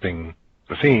that we're shipping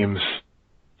the themes,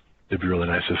 it'd be really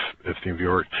nice if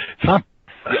ThemeViewer. It's not.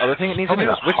 The other thing it needs to do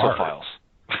is WiX files.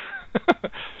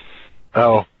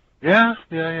 Oh. Yeah.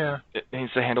 It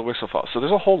needs to handle WiX files. So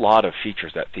there's a whole lot of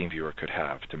features that ThemeViewer could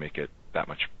have to make it that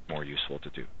much more useful to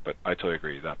do. But I totally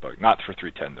agree with that bug. Not for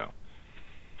 3.10 though. I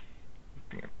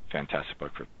think a fantastic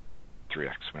bug for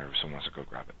 3x whenever someone wants to go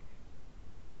grab it.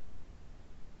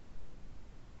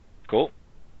 Cool.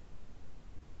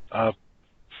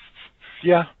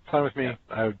 Yeah, fine with me. Yeah.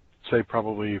 I would say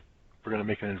probably if we're going to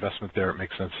make an investment there, it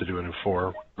makes sense to do it in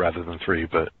 4 rather than 3,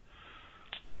 but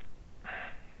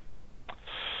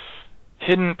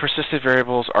hidden persistent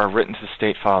variables are written to the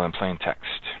state file in plain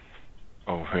text.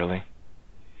 Oh, really?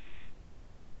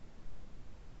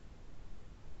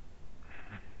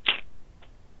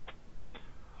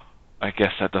 I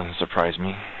guess that doesn't surprise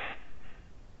me.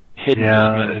 Hidden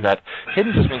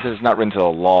just means that it's not written to the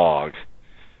log.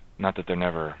 Not that they're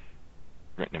never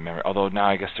written in memory. Although now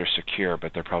I guess they're secure,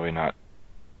 but they're probably not,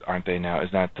 aren't they now?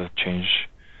 Isn't that the change?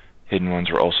 Hidden ones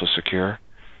were also secure,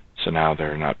 so now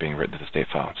they're not being written to the state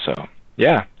file. So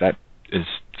yeah, that is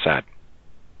sad.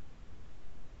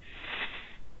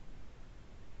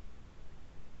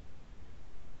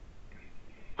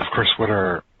 Of course, what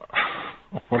are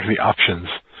the options?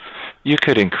 You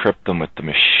could encrypt them with the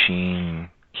machine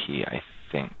key, I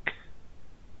think.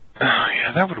 Oh,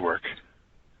 yeah, that would work.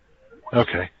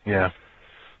 Okay, yeah.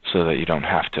 So that you don't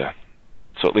have to.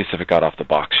 So at least if it got off the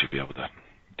box, you'd be able to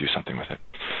do something with it.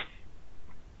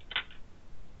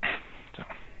 So.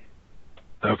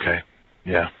 Okay,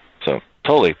 yeah. So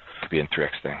totally could be in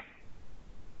 3x thing.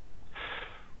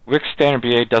 WiX Standard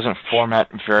BA doesn't format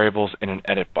variables in an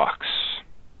edit box.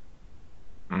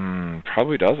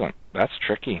 Probably doesn't. That's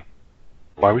tricky.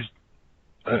 Why would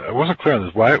I wasn't clear on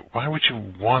this. Why would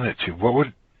you want it to? What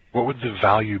would the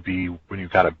value be when you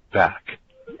got it back?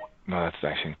 No, that's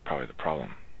actually probably the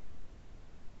problem.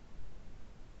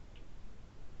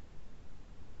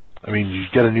 I mean, you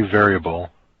get a new variable,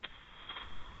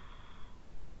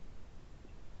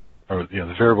 or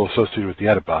the variable associated with the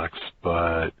edit box,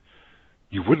 but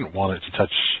you wouldn't want it to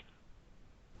touch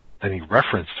any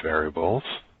referenced variables,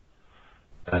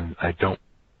 and I don't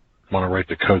want to write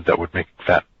the code that would make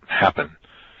that happen.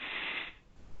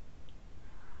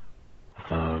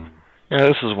 Yeah,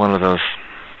 this is one of those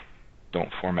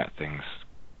don't format things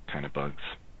kind of bugs.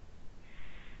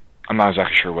 I'm not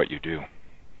exactly sure what you do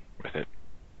with it.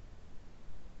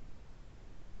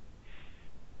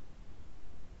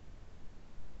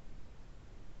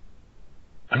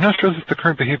 I'm not sure that the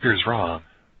current behavior is wrong.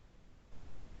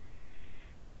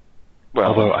 Well,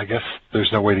 although I guess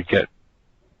there's no way to get...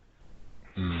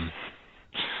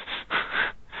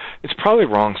 It's probably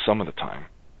wrong some of the time.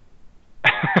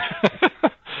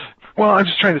 Well, I'm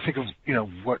just trying to think of,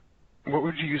 what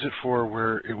would you use it for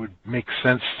where it would make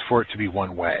sense for it to be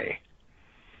one way?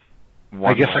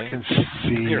 I guess I can see...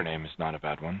 Computer name is not a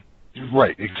bad one.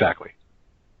 Right, exactly.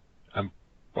 I'm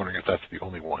wondering if that's the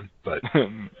only one, but...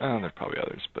 There are probably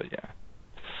others, but yeah.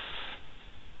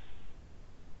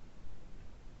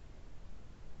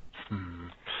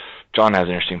 John has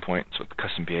an interesting point. That's what the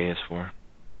custom BA is for.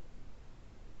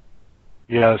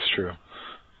 Yeah, that's true.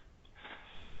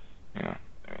 Yeah.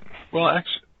 Well,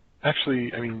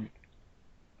 actually, I mean...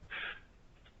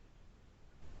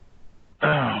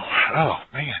 Oh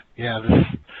man, yeah.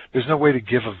 There's no way to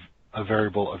give a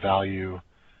variable a value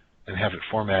and have it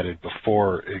formatted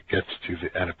before it gets to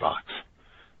the edit box.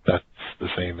 That's the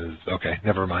same as... Okay,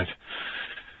 never mind.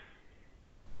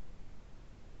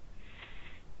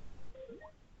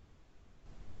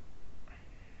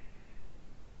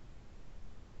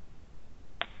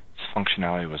 This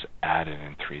functionality was added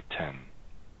in 3.10.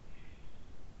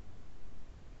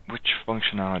 Which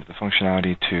functionality? The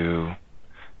functionality to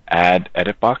add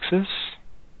edit boxes?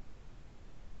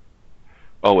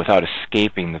 Oh, without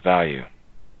escaping the value.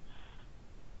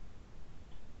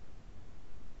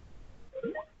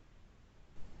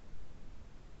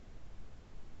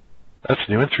 That's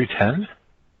new in 3.10?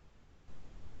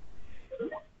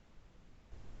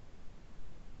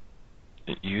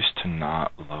 It used to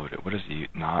not load it. What does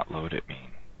not load it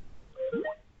mean?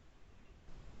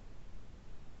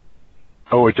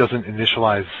 Oh, it doesn't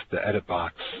initialize the edit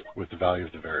box with the value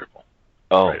of the variable.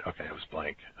 Oh. Right, okay, it was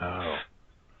blank. Oh.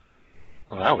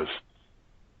 Well, that was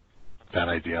a bad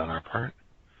idea on our part.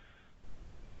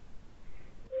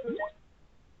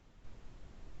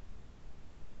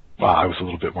 Well, I was a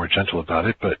little bit more gentle about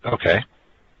it, but okay.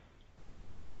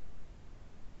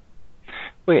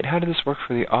 Wait, how did this work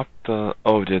for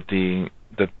did the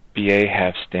BA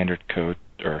have standard code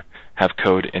or have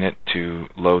code in it to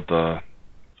load the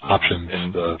options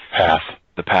in the path?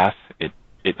 The path. It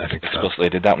I think explicitly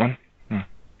did that one.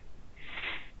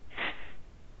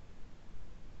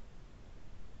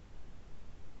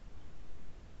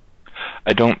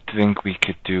 I don't think we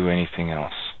could do anything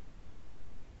else.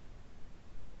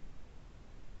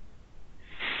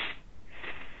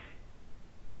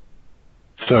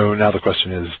 So now the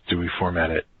question is, do we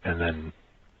format it and then...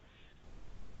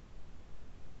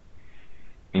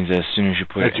 Means that as soon as you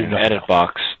put it in an edit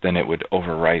box, then it would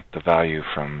overwrite the value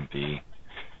from the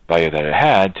value that it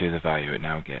had to the value it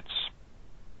now gets.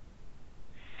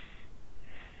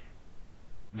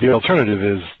 The alternative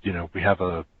is, we have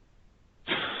a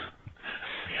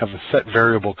set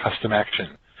variable custom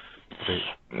action.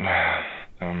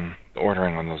 The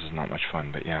ordering on those is not much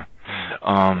fun, but yeah.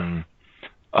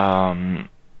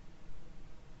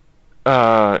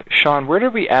 Sean, where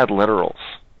did we add literals?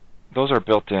 Those are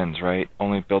built-ins, right?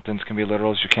 Only built-ins can be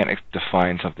literals. You can't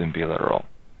define something to be literal.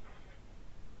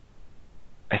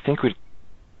 I think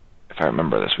I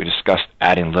remember this. We discussed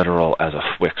adding literal as a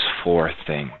WiX 4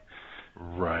 thing.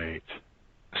 Right.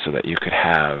 So that you could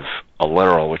have a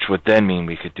literal, which would then mean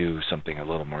we could do something a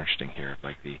little more interesting here,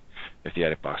 like if the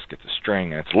edit box gets a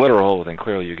string and it's literal, then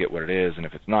clearly you get what it is, and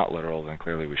if it's not literal, then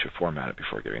clearly we should format it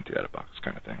before giving it to the edit box,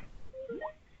 kind of thing.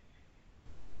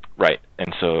 Right,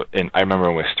 and so I remember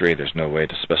in WiX 3 there's no way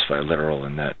to specify literal,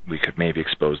 and that we could maybe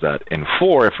expose that in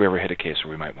 4 if we ever hit a case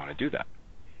where we might want to do that.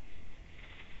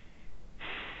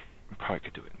 We probably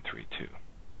could do it in 3 too.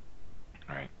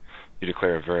 All right, you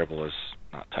declare a variable as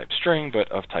not type string, but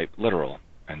of type literal,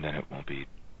 and then it won't be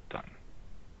done.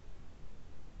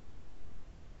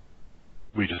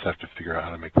 We just have to figure out how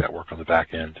to make that work on the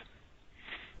back end.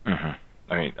 I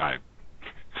mean,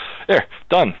 there,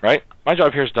 done, right? My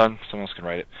job here is done. Someone else can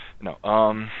write it. No,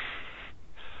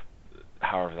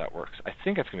 however that works. I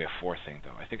think it's going to be a 4 thing,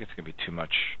 though. I think it's going to be too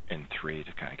much in 3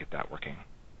 to kind of get that working.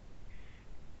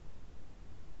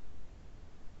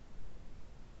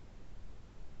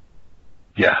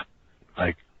 Yeah,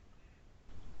 I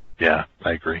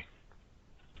agree.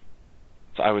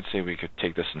 So I would say we could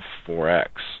take this in 4x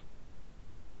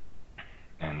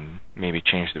and maybe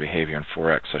change the behavior in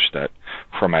 4x such that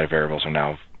formatted variables are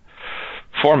now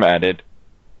formatted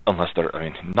unless they're,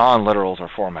 non-literals are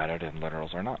formatted and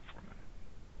literals are not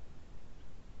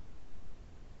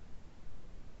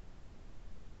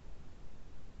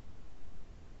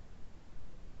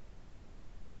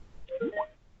formatted.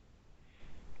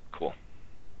 Cool.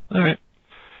 All right.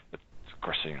 Of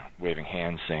course, waving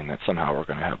hands saying that somehow we're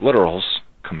going to have literals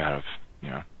come out of,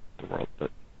 the world,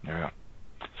 but there we go.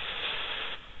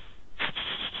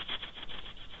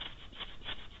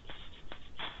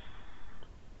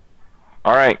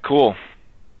 All right, cool.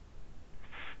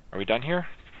 Are we done here?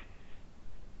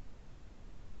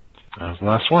 That was the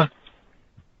last one.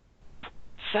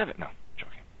 7. No,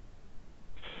 joking.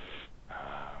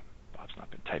 Bob's not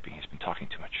been typing. He's been talking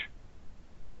too much.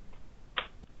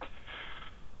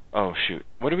 Oh, shoot.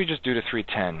 What did we just do to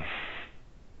 310?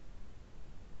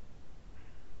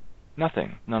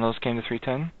 Nothing. None of those came to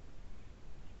 310?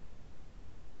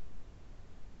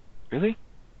 Really?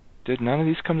 Did none of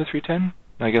these come to 310?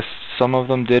 I guess some of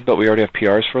them did, but we already have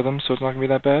PRs for them, so it's not going to be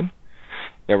that bad.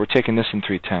 Yeah, we're taking this in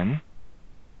 310.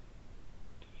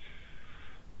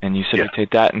 And you said we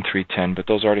take that in 310, but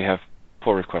those already have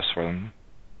pull requests for them.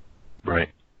 Right.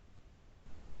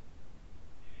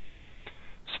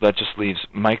 So that just leaves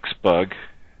Mike's bug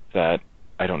that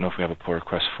I don't know if we have a pull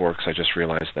request for, because I just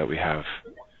realized that we have...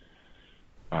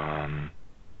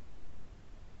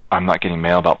 I'm not getting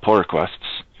mail about pull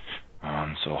requests,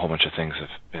 so a whole bunch of things have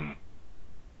been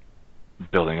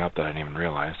building up that I didn't even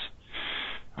realize.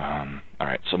 All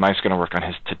right, so Mike's going to work on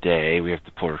his today. We have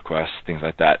the pull requests, things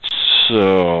like that.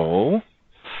 So,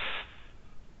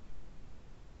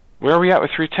 where are we at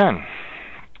with 310?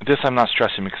 This I'm not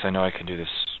stressing because I know I can do this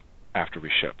after we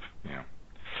ship,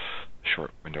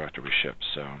 short window after we ship,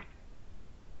 so.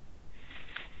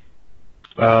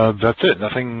 That's it.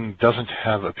 Nothing doesn't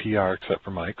have a PR except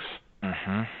for Mike's.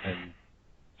 And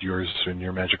yours in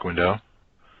your magic window.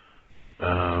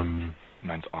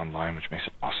 Mine's online, which makes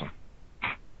it awesome.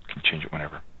 Can change it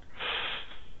whenever.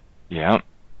 Yeah.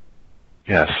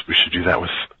 Yes, we should do that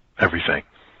with everything.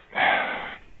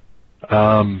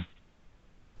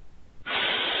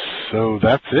 So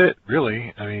that's it,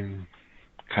 really.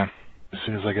 Okay. As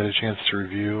soon as I get a chance to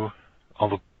review all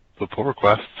the pull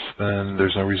requests, then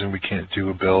there's no reason we can't do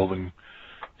a build and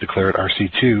declare it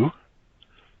RC2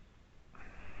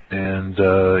 and,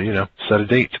 set a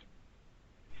date.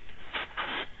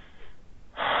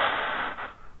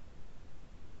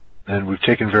 And we've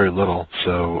taken very little,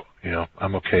 so,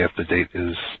 I'm okay if the date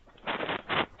is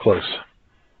close.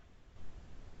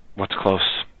 What's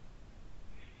close?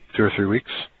 2 or 3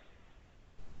 weeks.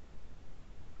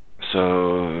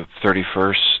 So,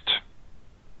 31st?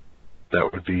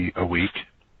 That would be a week.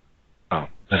 Oh,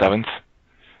 7th?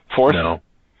 4th? No.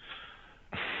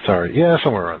 Sorry. Yeah,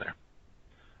 somewhere around there.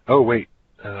 Oh, wait.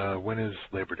 When is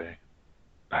Labor Day?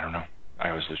 I don't know. I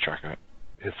always lose track of it.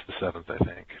 It's the 7th, I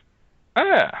think.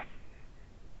 Ah.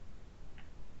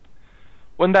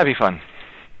 Wouldn't that be fun?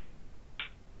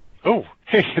 Oh,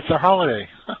 hey, it's our holiday.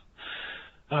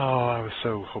 Oh, I was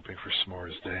so hoping for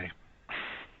S'mores Day.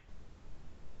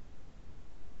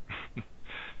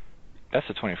 That's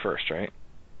the 21st, right?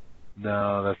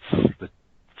 No, that's the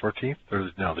 14th? Or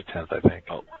no, the 10th, I think.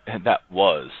 Oh, and that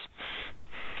was.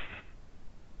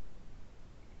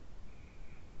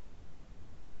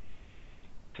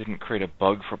 Didn't create a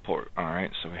bug for pull.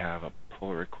 Alright, so we have a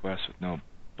pull request with no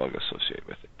bug associated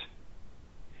with it.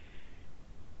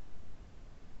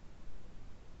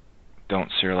 don't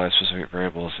serialize specific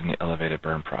variables in the elevated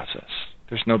burn process.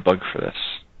 There's no bug for this.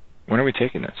 When are we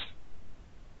taking this?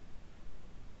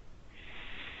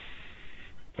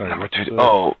 Number 2.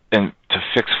 Oh, and to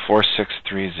fix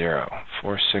 4630.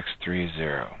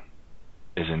 4630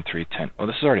 is in 310. Oh,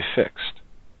 this is already fixed.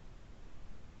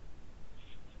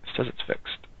 It says it's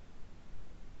fixed.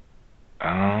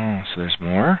 Oh, so there's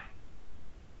more?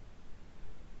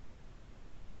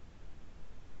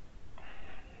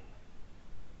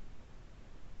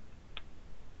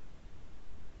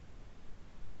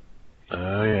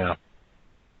 Oh, yeah.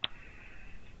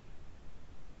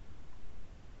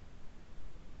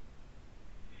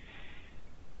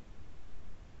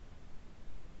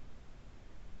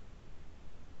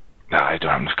 No, I don't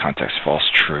have enough context. False,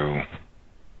 true.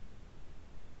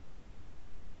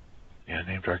 Yeah,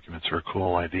 named arguments are a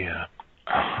cool idea.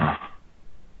 Uh-huh.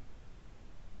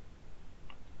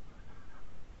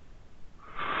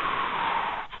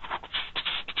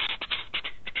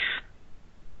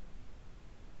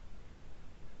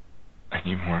 I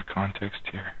need more context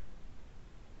here.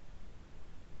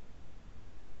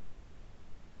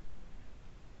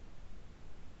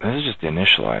 This is just the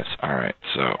initialize. Alright,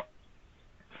 so...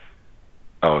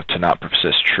 Oh, to not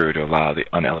persist true to allow the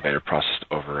unelevated process to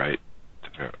overwrite.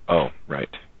 Oh, right.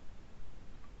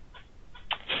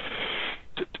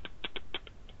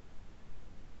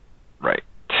 Right.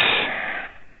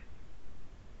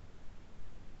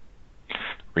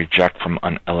 Reject from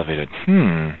unelevated.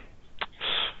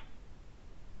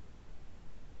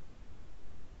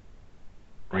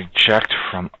 Reject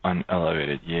from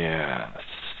unelevated, yes.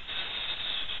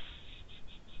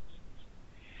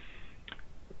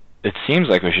 It seems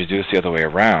like we should do this the other way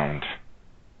around.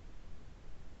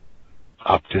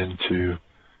 Opt into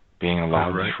being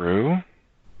allowed through?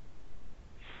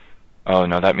 Oh,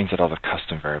 no, that means that all the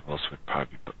custom variables would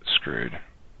probably be screwed.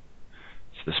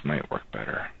 So this might work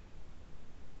better.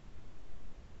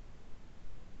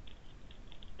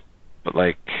 But,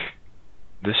 like,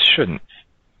 this shouldn't.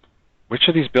 Which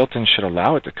of these built-ins should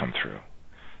allow it to come through?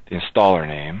 The installer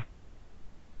name.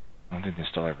 I don't think the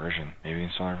installer version. Maybe the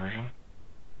installer version?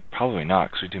 Probably not,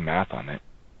 because we do math on it.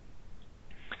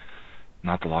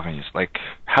 Not the login use. Like,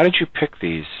 how did you pick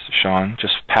these, Sean?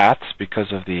 Just paths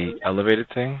because of the elevated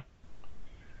thing?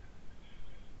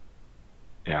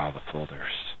 Yeah, all the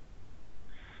folders.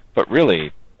 But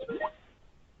really,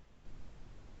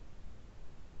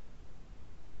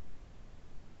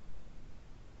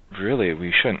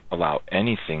 we shouldn't allow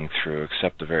anything through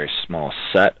except a very small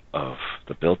set of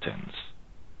the built-ins.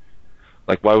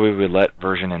 Like, why would we let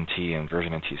version NT and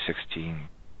version NT 16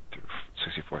 through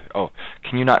 64? Oh,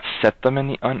 can you not set them in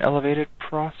the unelevated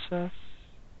process?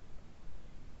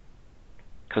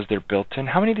 Because they're built-in?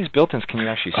 How many of these built-ins can you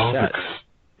actually set?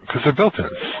 Because they're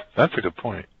built-ins. That's a good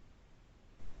point.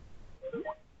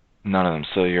 None of them.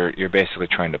 So you're basically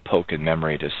trying to poke in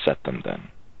memory to set them then.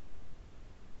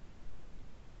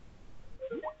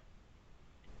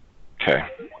 Okay.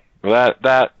 Well,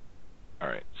 that. All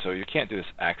right. So you can't do this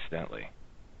accidentally.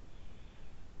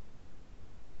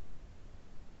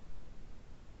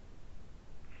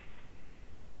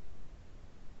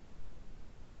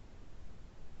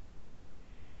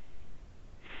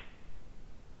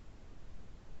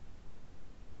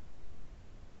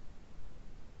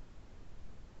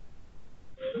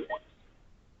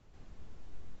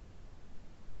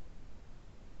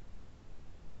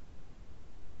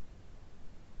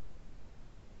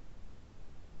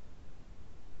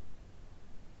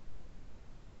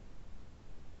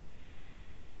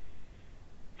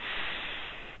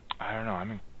 I don't know.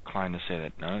 I'm inclined to say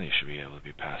that none of these should be able to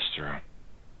be passed through.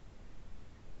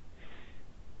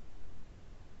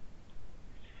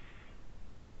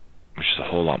 Which is a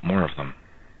whole lot more of them.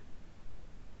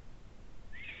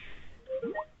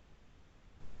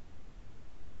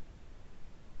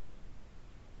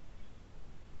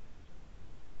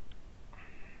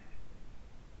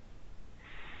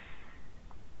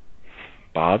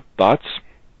 Bob, thoughts?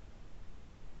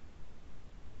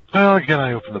 Well, again,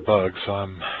 I opened the bug, so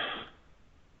I'm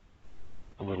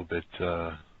a little bit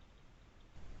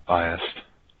biased.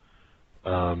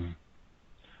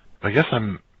 I guess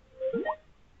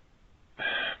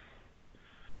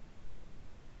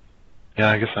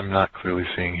I'm not clearly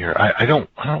seeing here. I don't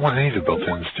want any of the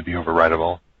built-ins to be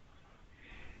overwritable,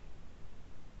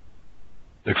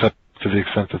 except to the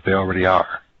extent that they already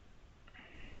are.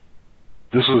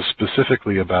 This was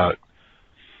specifically about,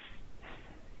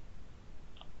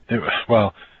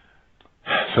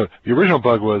 so the original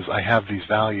bug was I have these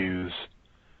values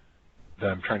that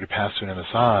I'm trying to pass to an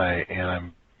MSI, and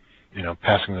I'm,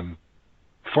 passing them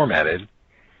formatted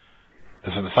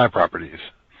as MSI properties.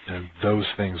 and those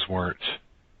things weren't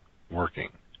working.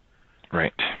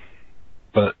 Right.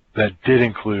 But that did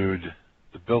include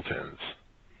the built-ins.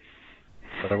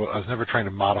 But I was never trying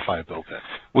to modify a built-in.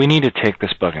 We need to take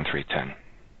this bug in 3.10.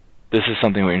 This is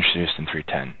something we introduced in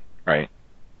 3.10, right?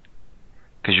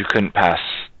 Because you couldn't pass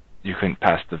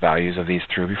the values of these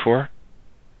through before.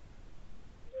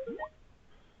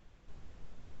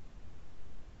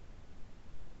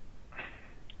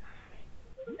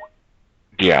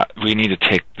 Yeah, we need to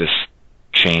take this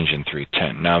change in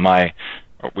 3.10. Now,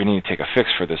 we need to take a fix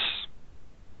for this,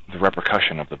 the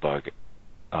repercussion of the bug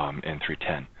in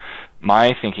 3.10.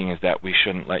 My thinking is that we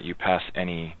shouldn't let you pass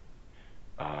any.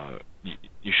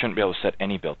 You shouldn't be able to set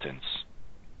any built-ins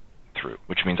through,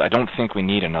 which means I don't think we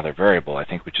need another variable. I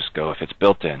think we just go, if it's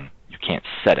built-in, you can't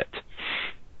set it.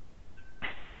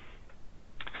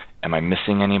 Am I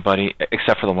missing anybody?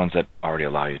 Except for the ones that already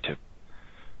allow you to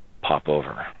pop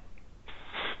over.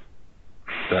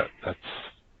 That's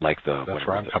like that's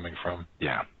where I'm coming from.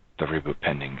 Yeah, the reboot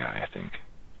pending guy, I think,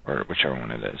 or whichever one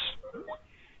it is.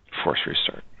 Force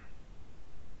restart.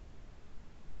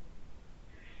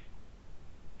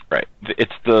 Right.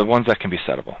 It's the ones that can be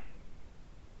settable.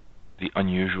 The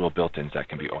unusual built-ins that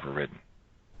can be overridden.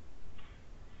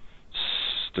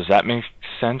 Does that make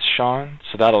sense, Sean?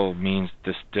 So that'll mean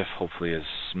this diff hopefully is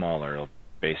smaller. It'll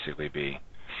basically be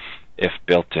if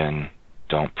built-in,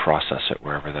 don't process it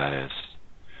wherever that is.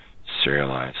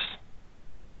 Serialize.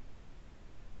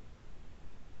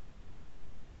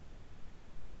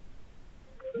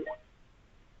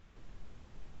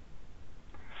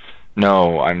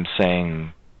 No, I'm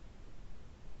saying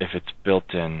if it's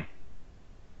built-in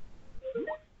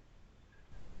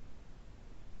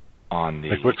on the...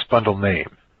 Like WiX bundle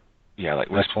name. Yeah, like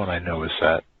that's one I know is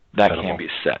set. That settable. Can be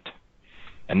set.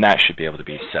 And that should be able to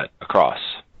be set across.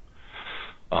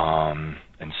 And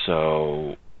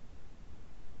so...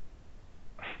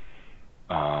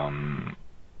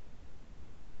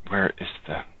 where is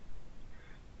the...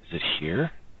 Is it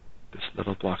here? This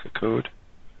little block of code?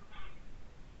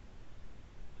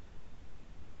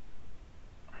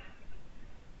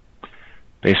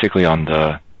 Basically on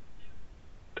the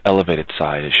elevated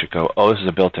side, it should go, oh, this is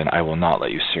a built-in. I will not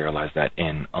let you serialize that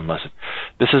in unless it...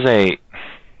 This is a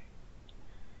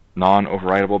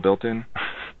non-overridable built-in.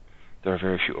 There are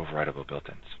very few overridable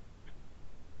built-ins.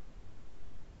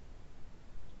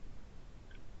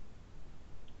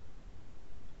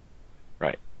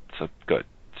 Right. So good.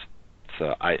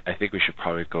 So I think we should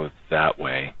probably go that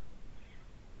way.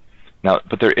 Now,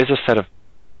 but there is a set of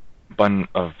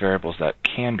variables that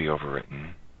can be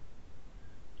overwritten,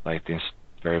 like the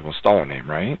variable installer name,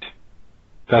 right?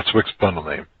 That's WiX bundle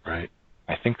name, right?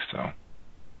 I think so.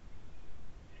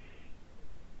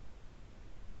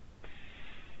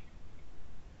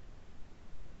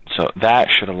 So that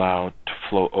should allow to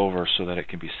flow over so that it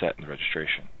can be set in the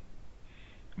registration,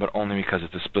 but only because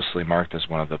it's explicitly marked as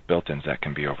one of the built-ins that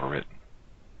can be overwritten.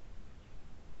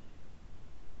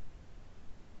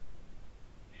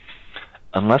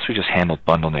 Unless we just handled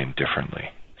bundle name differently.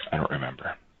 I don't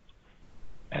remember.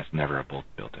 And it's never a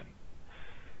built-in.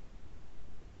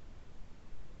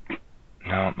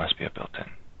 No, it must be a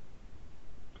built-in.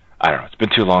 I don't know. It's been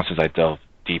too long since I delved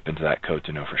deep into that code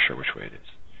to know for sure which way it is.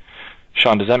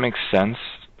 Sean, does that make sense?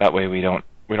 That way we don't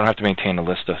have to maintain a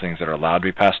list of things that are allowed to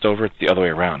be passed over. It's the other way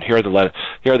around. Here are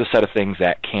the set of things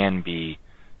that can be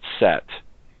set,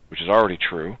 which is already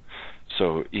true.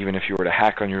 So even if you were to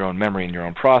hack on your own memory and your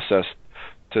own process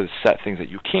to set things that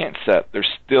you can't set, they're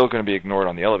still going to be ignored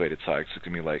on the elevated side. So it's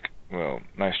going to be like, well,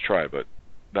 nice try, but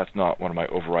that's not one of my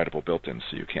overridable built-ins,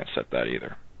 so you can't set that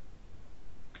either.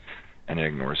 And it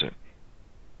ignores it.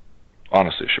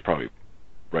 Honestly, it should probably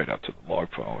write out to the log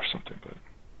file or something, but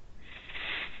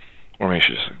or maybe I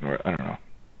should just ignore it. I don't know.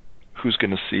 Who's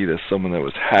going to see this? Someone that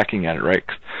was hacking at it, right?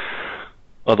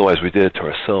 Otherwise, we did it to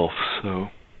ourselves. So.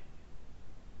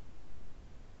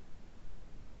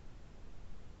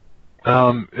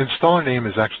 Installer name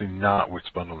is actually not WiX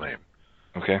bundle name.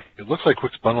 Okay. It looks like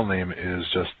WiX bundle name is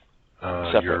just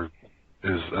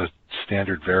is a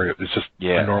standard variable. It's just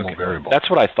a normal variable. That's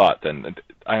what I thought. Then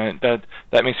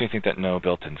that makes me think that no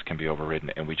built-ins can be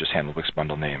overridden, and we just handle WiX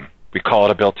bundle name. We call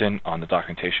it a built-in on the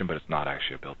documentation, but it's not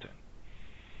actually a built-in.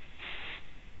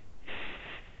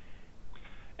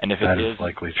 And if that is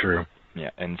likely true.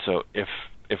 Yeah, and so if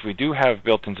we do have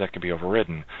built-ins that can be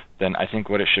overridden, then I think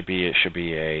what it should be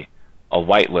a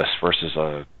whitelist versus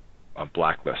a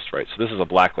blacklist, right? So this is a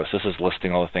blacklist. This is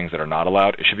listing all the things that are not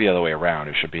allowed. It should be the other way around.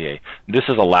 It should be this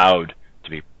is allowed to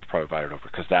be provided over,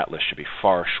 because that list should be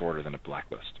far shorter than a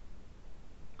blacklist.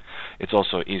 It's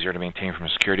also easier to maintain from a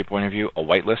security point of view a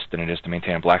whitelist than it is to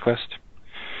maintain a blacklist,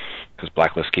 because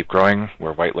blacklists keep growing,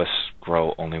 where whitelists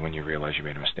grow only when you realize you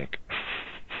made a mistake.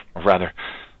 Or rather,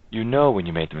 you know when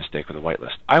you made the mistake with a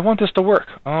whitelist. I want this to work.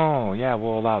 Oh, yeah,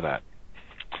 we'll allow that.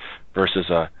 Versus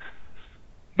a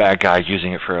bad guy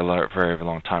using it for a very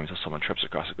long time until someone trips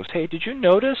across it. Goes, hey, did you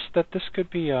notice that this could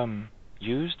be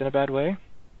used in a bad way?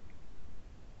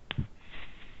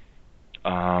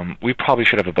 We probably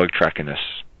should have a bug track in this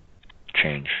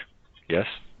change. Yes?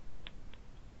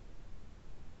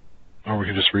 Or we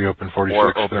can just reopen Or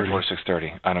 4630. open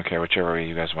 4630. I don't care, whichever way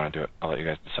you guys want to do it. I'll let you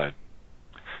guys decide.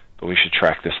 But we should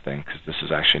track this thing, because this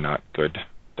is actually not good.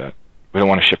 That we don't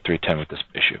want to ship 310 with this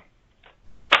issue.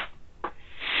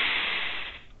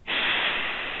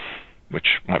 Which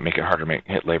might make it harder to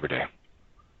hit Labor Day.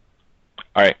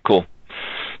 All right, cool.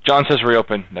 John says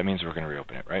reopen. That means we're going to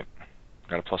reopen it, right?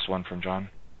 Got a +1 from John.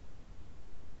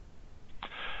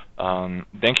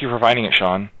 Thank you for finding it,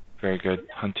 Sean. Very good.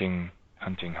 Hunting,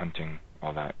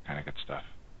 all that kind of good stuff.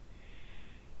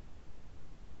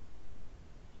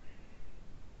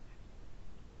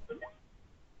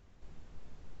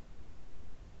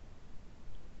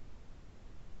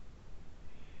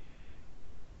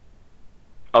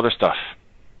 Other stuff.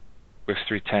 WiX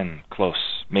 310, close.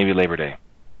 Maybe Labor Day.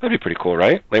 That'd be pretty cool,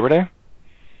 right? Labor Day?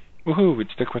 Woohoo, we'd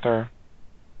stick with our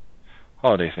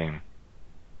holiday theme.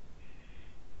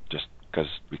 Just because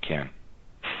we can.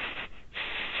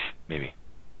 Maybe.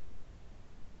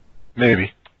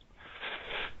 Maybe.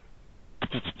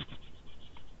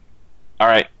 All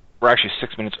right, we're actually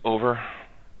 6 minutes over.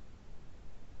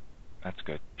 That's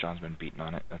good. John's been beaten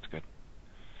on it. That's good.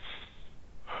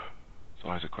 It's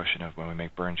always a question of when we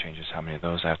make burn changes, how many of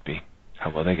those have to be,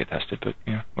 how well they get tested, but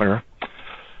yeah, whatever.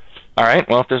 All right,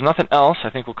 well, if there's nothing else,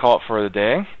 I think we'll call it for the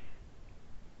day.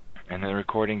 And then the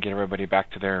recording, get everybody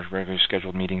back to their regularly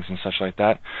scheduled meetings and such like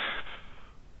that.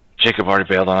 Jacob already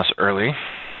bailed on us early,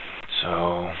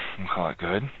 so we'll call it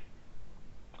good.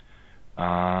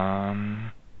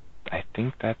 I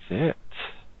think that's it.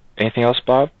 Anything else,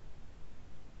 Bob?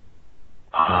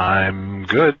 I'm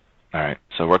good. All right,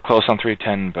 so we're close on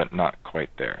 310, but not quite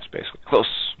there. It's basically close,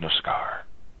 no cigar.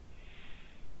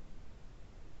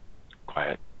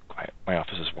 Quiet. My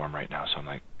office is warm right now, so I'm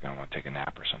like, I want to take a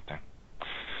nap or something.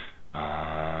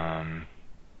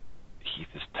 Heath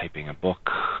is typing a book.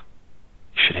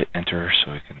 You should hit enter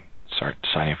so we can start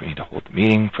deciding if we need to hold the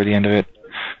meeting for the end of it.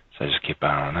 So I just keep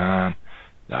on and on.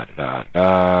 Da da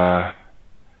da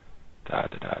da da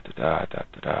da da da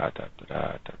da da da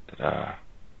da da da.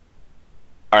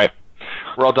 All right,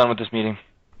 we're all done with this meeting.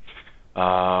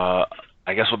 I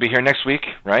guess we'll be here next week,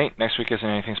 right? Next week isn't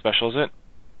anything special, is it?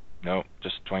 No,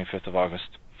 just 25th of August.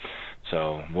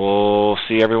 So we'll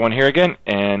see everyone here again,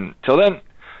 and till then,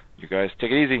 you guys take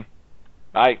it easy.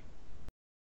 Bye.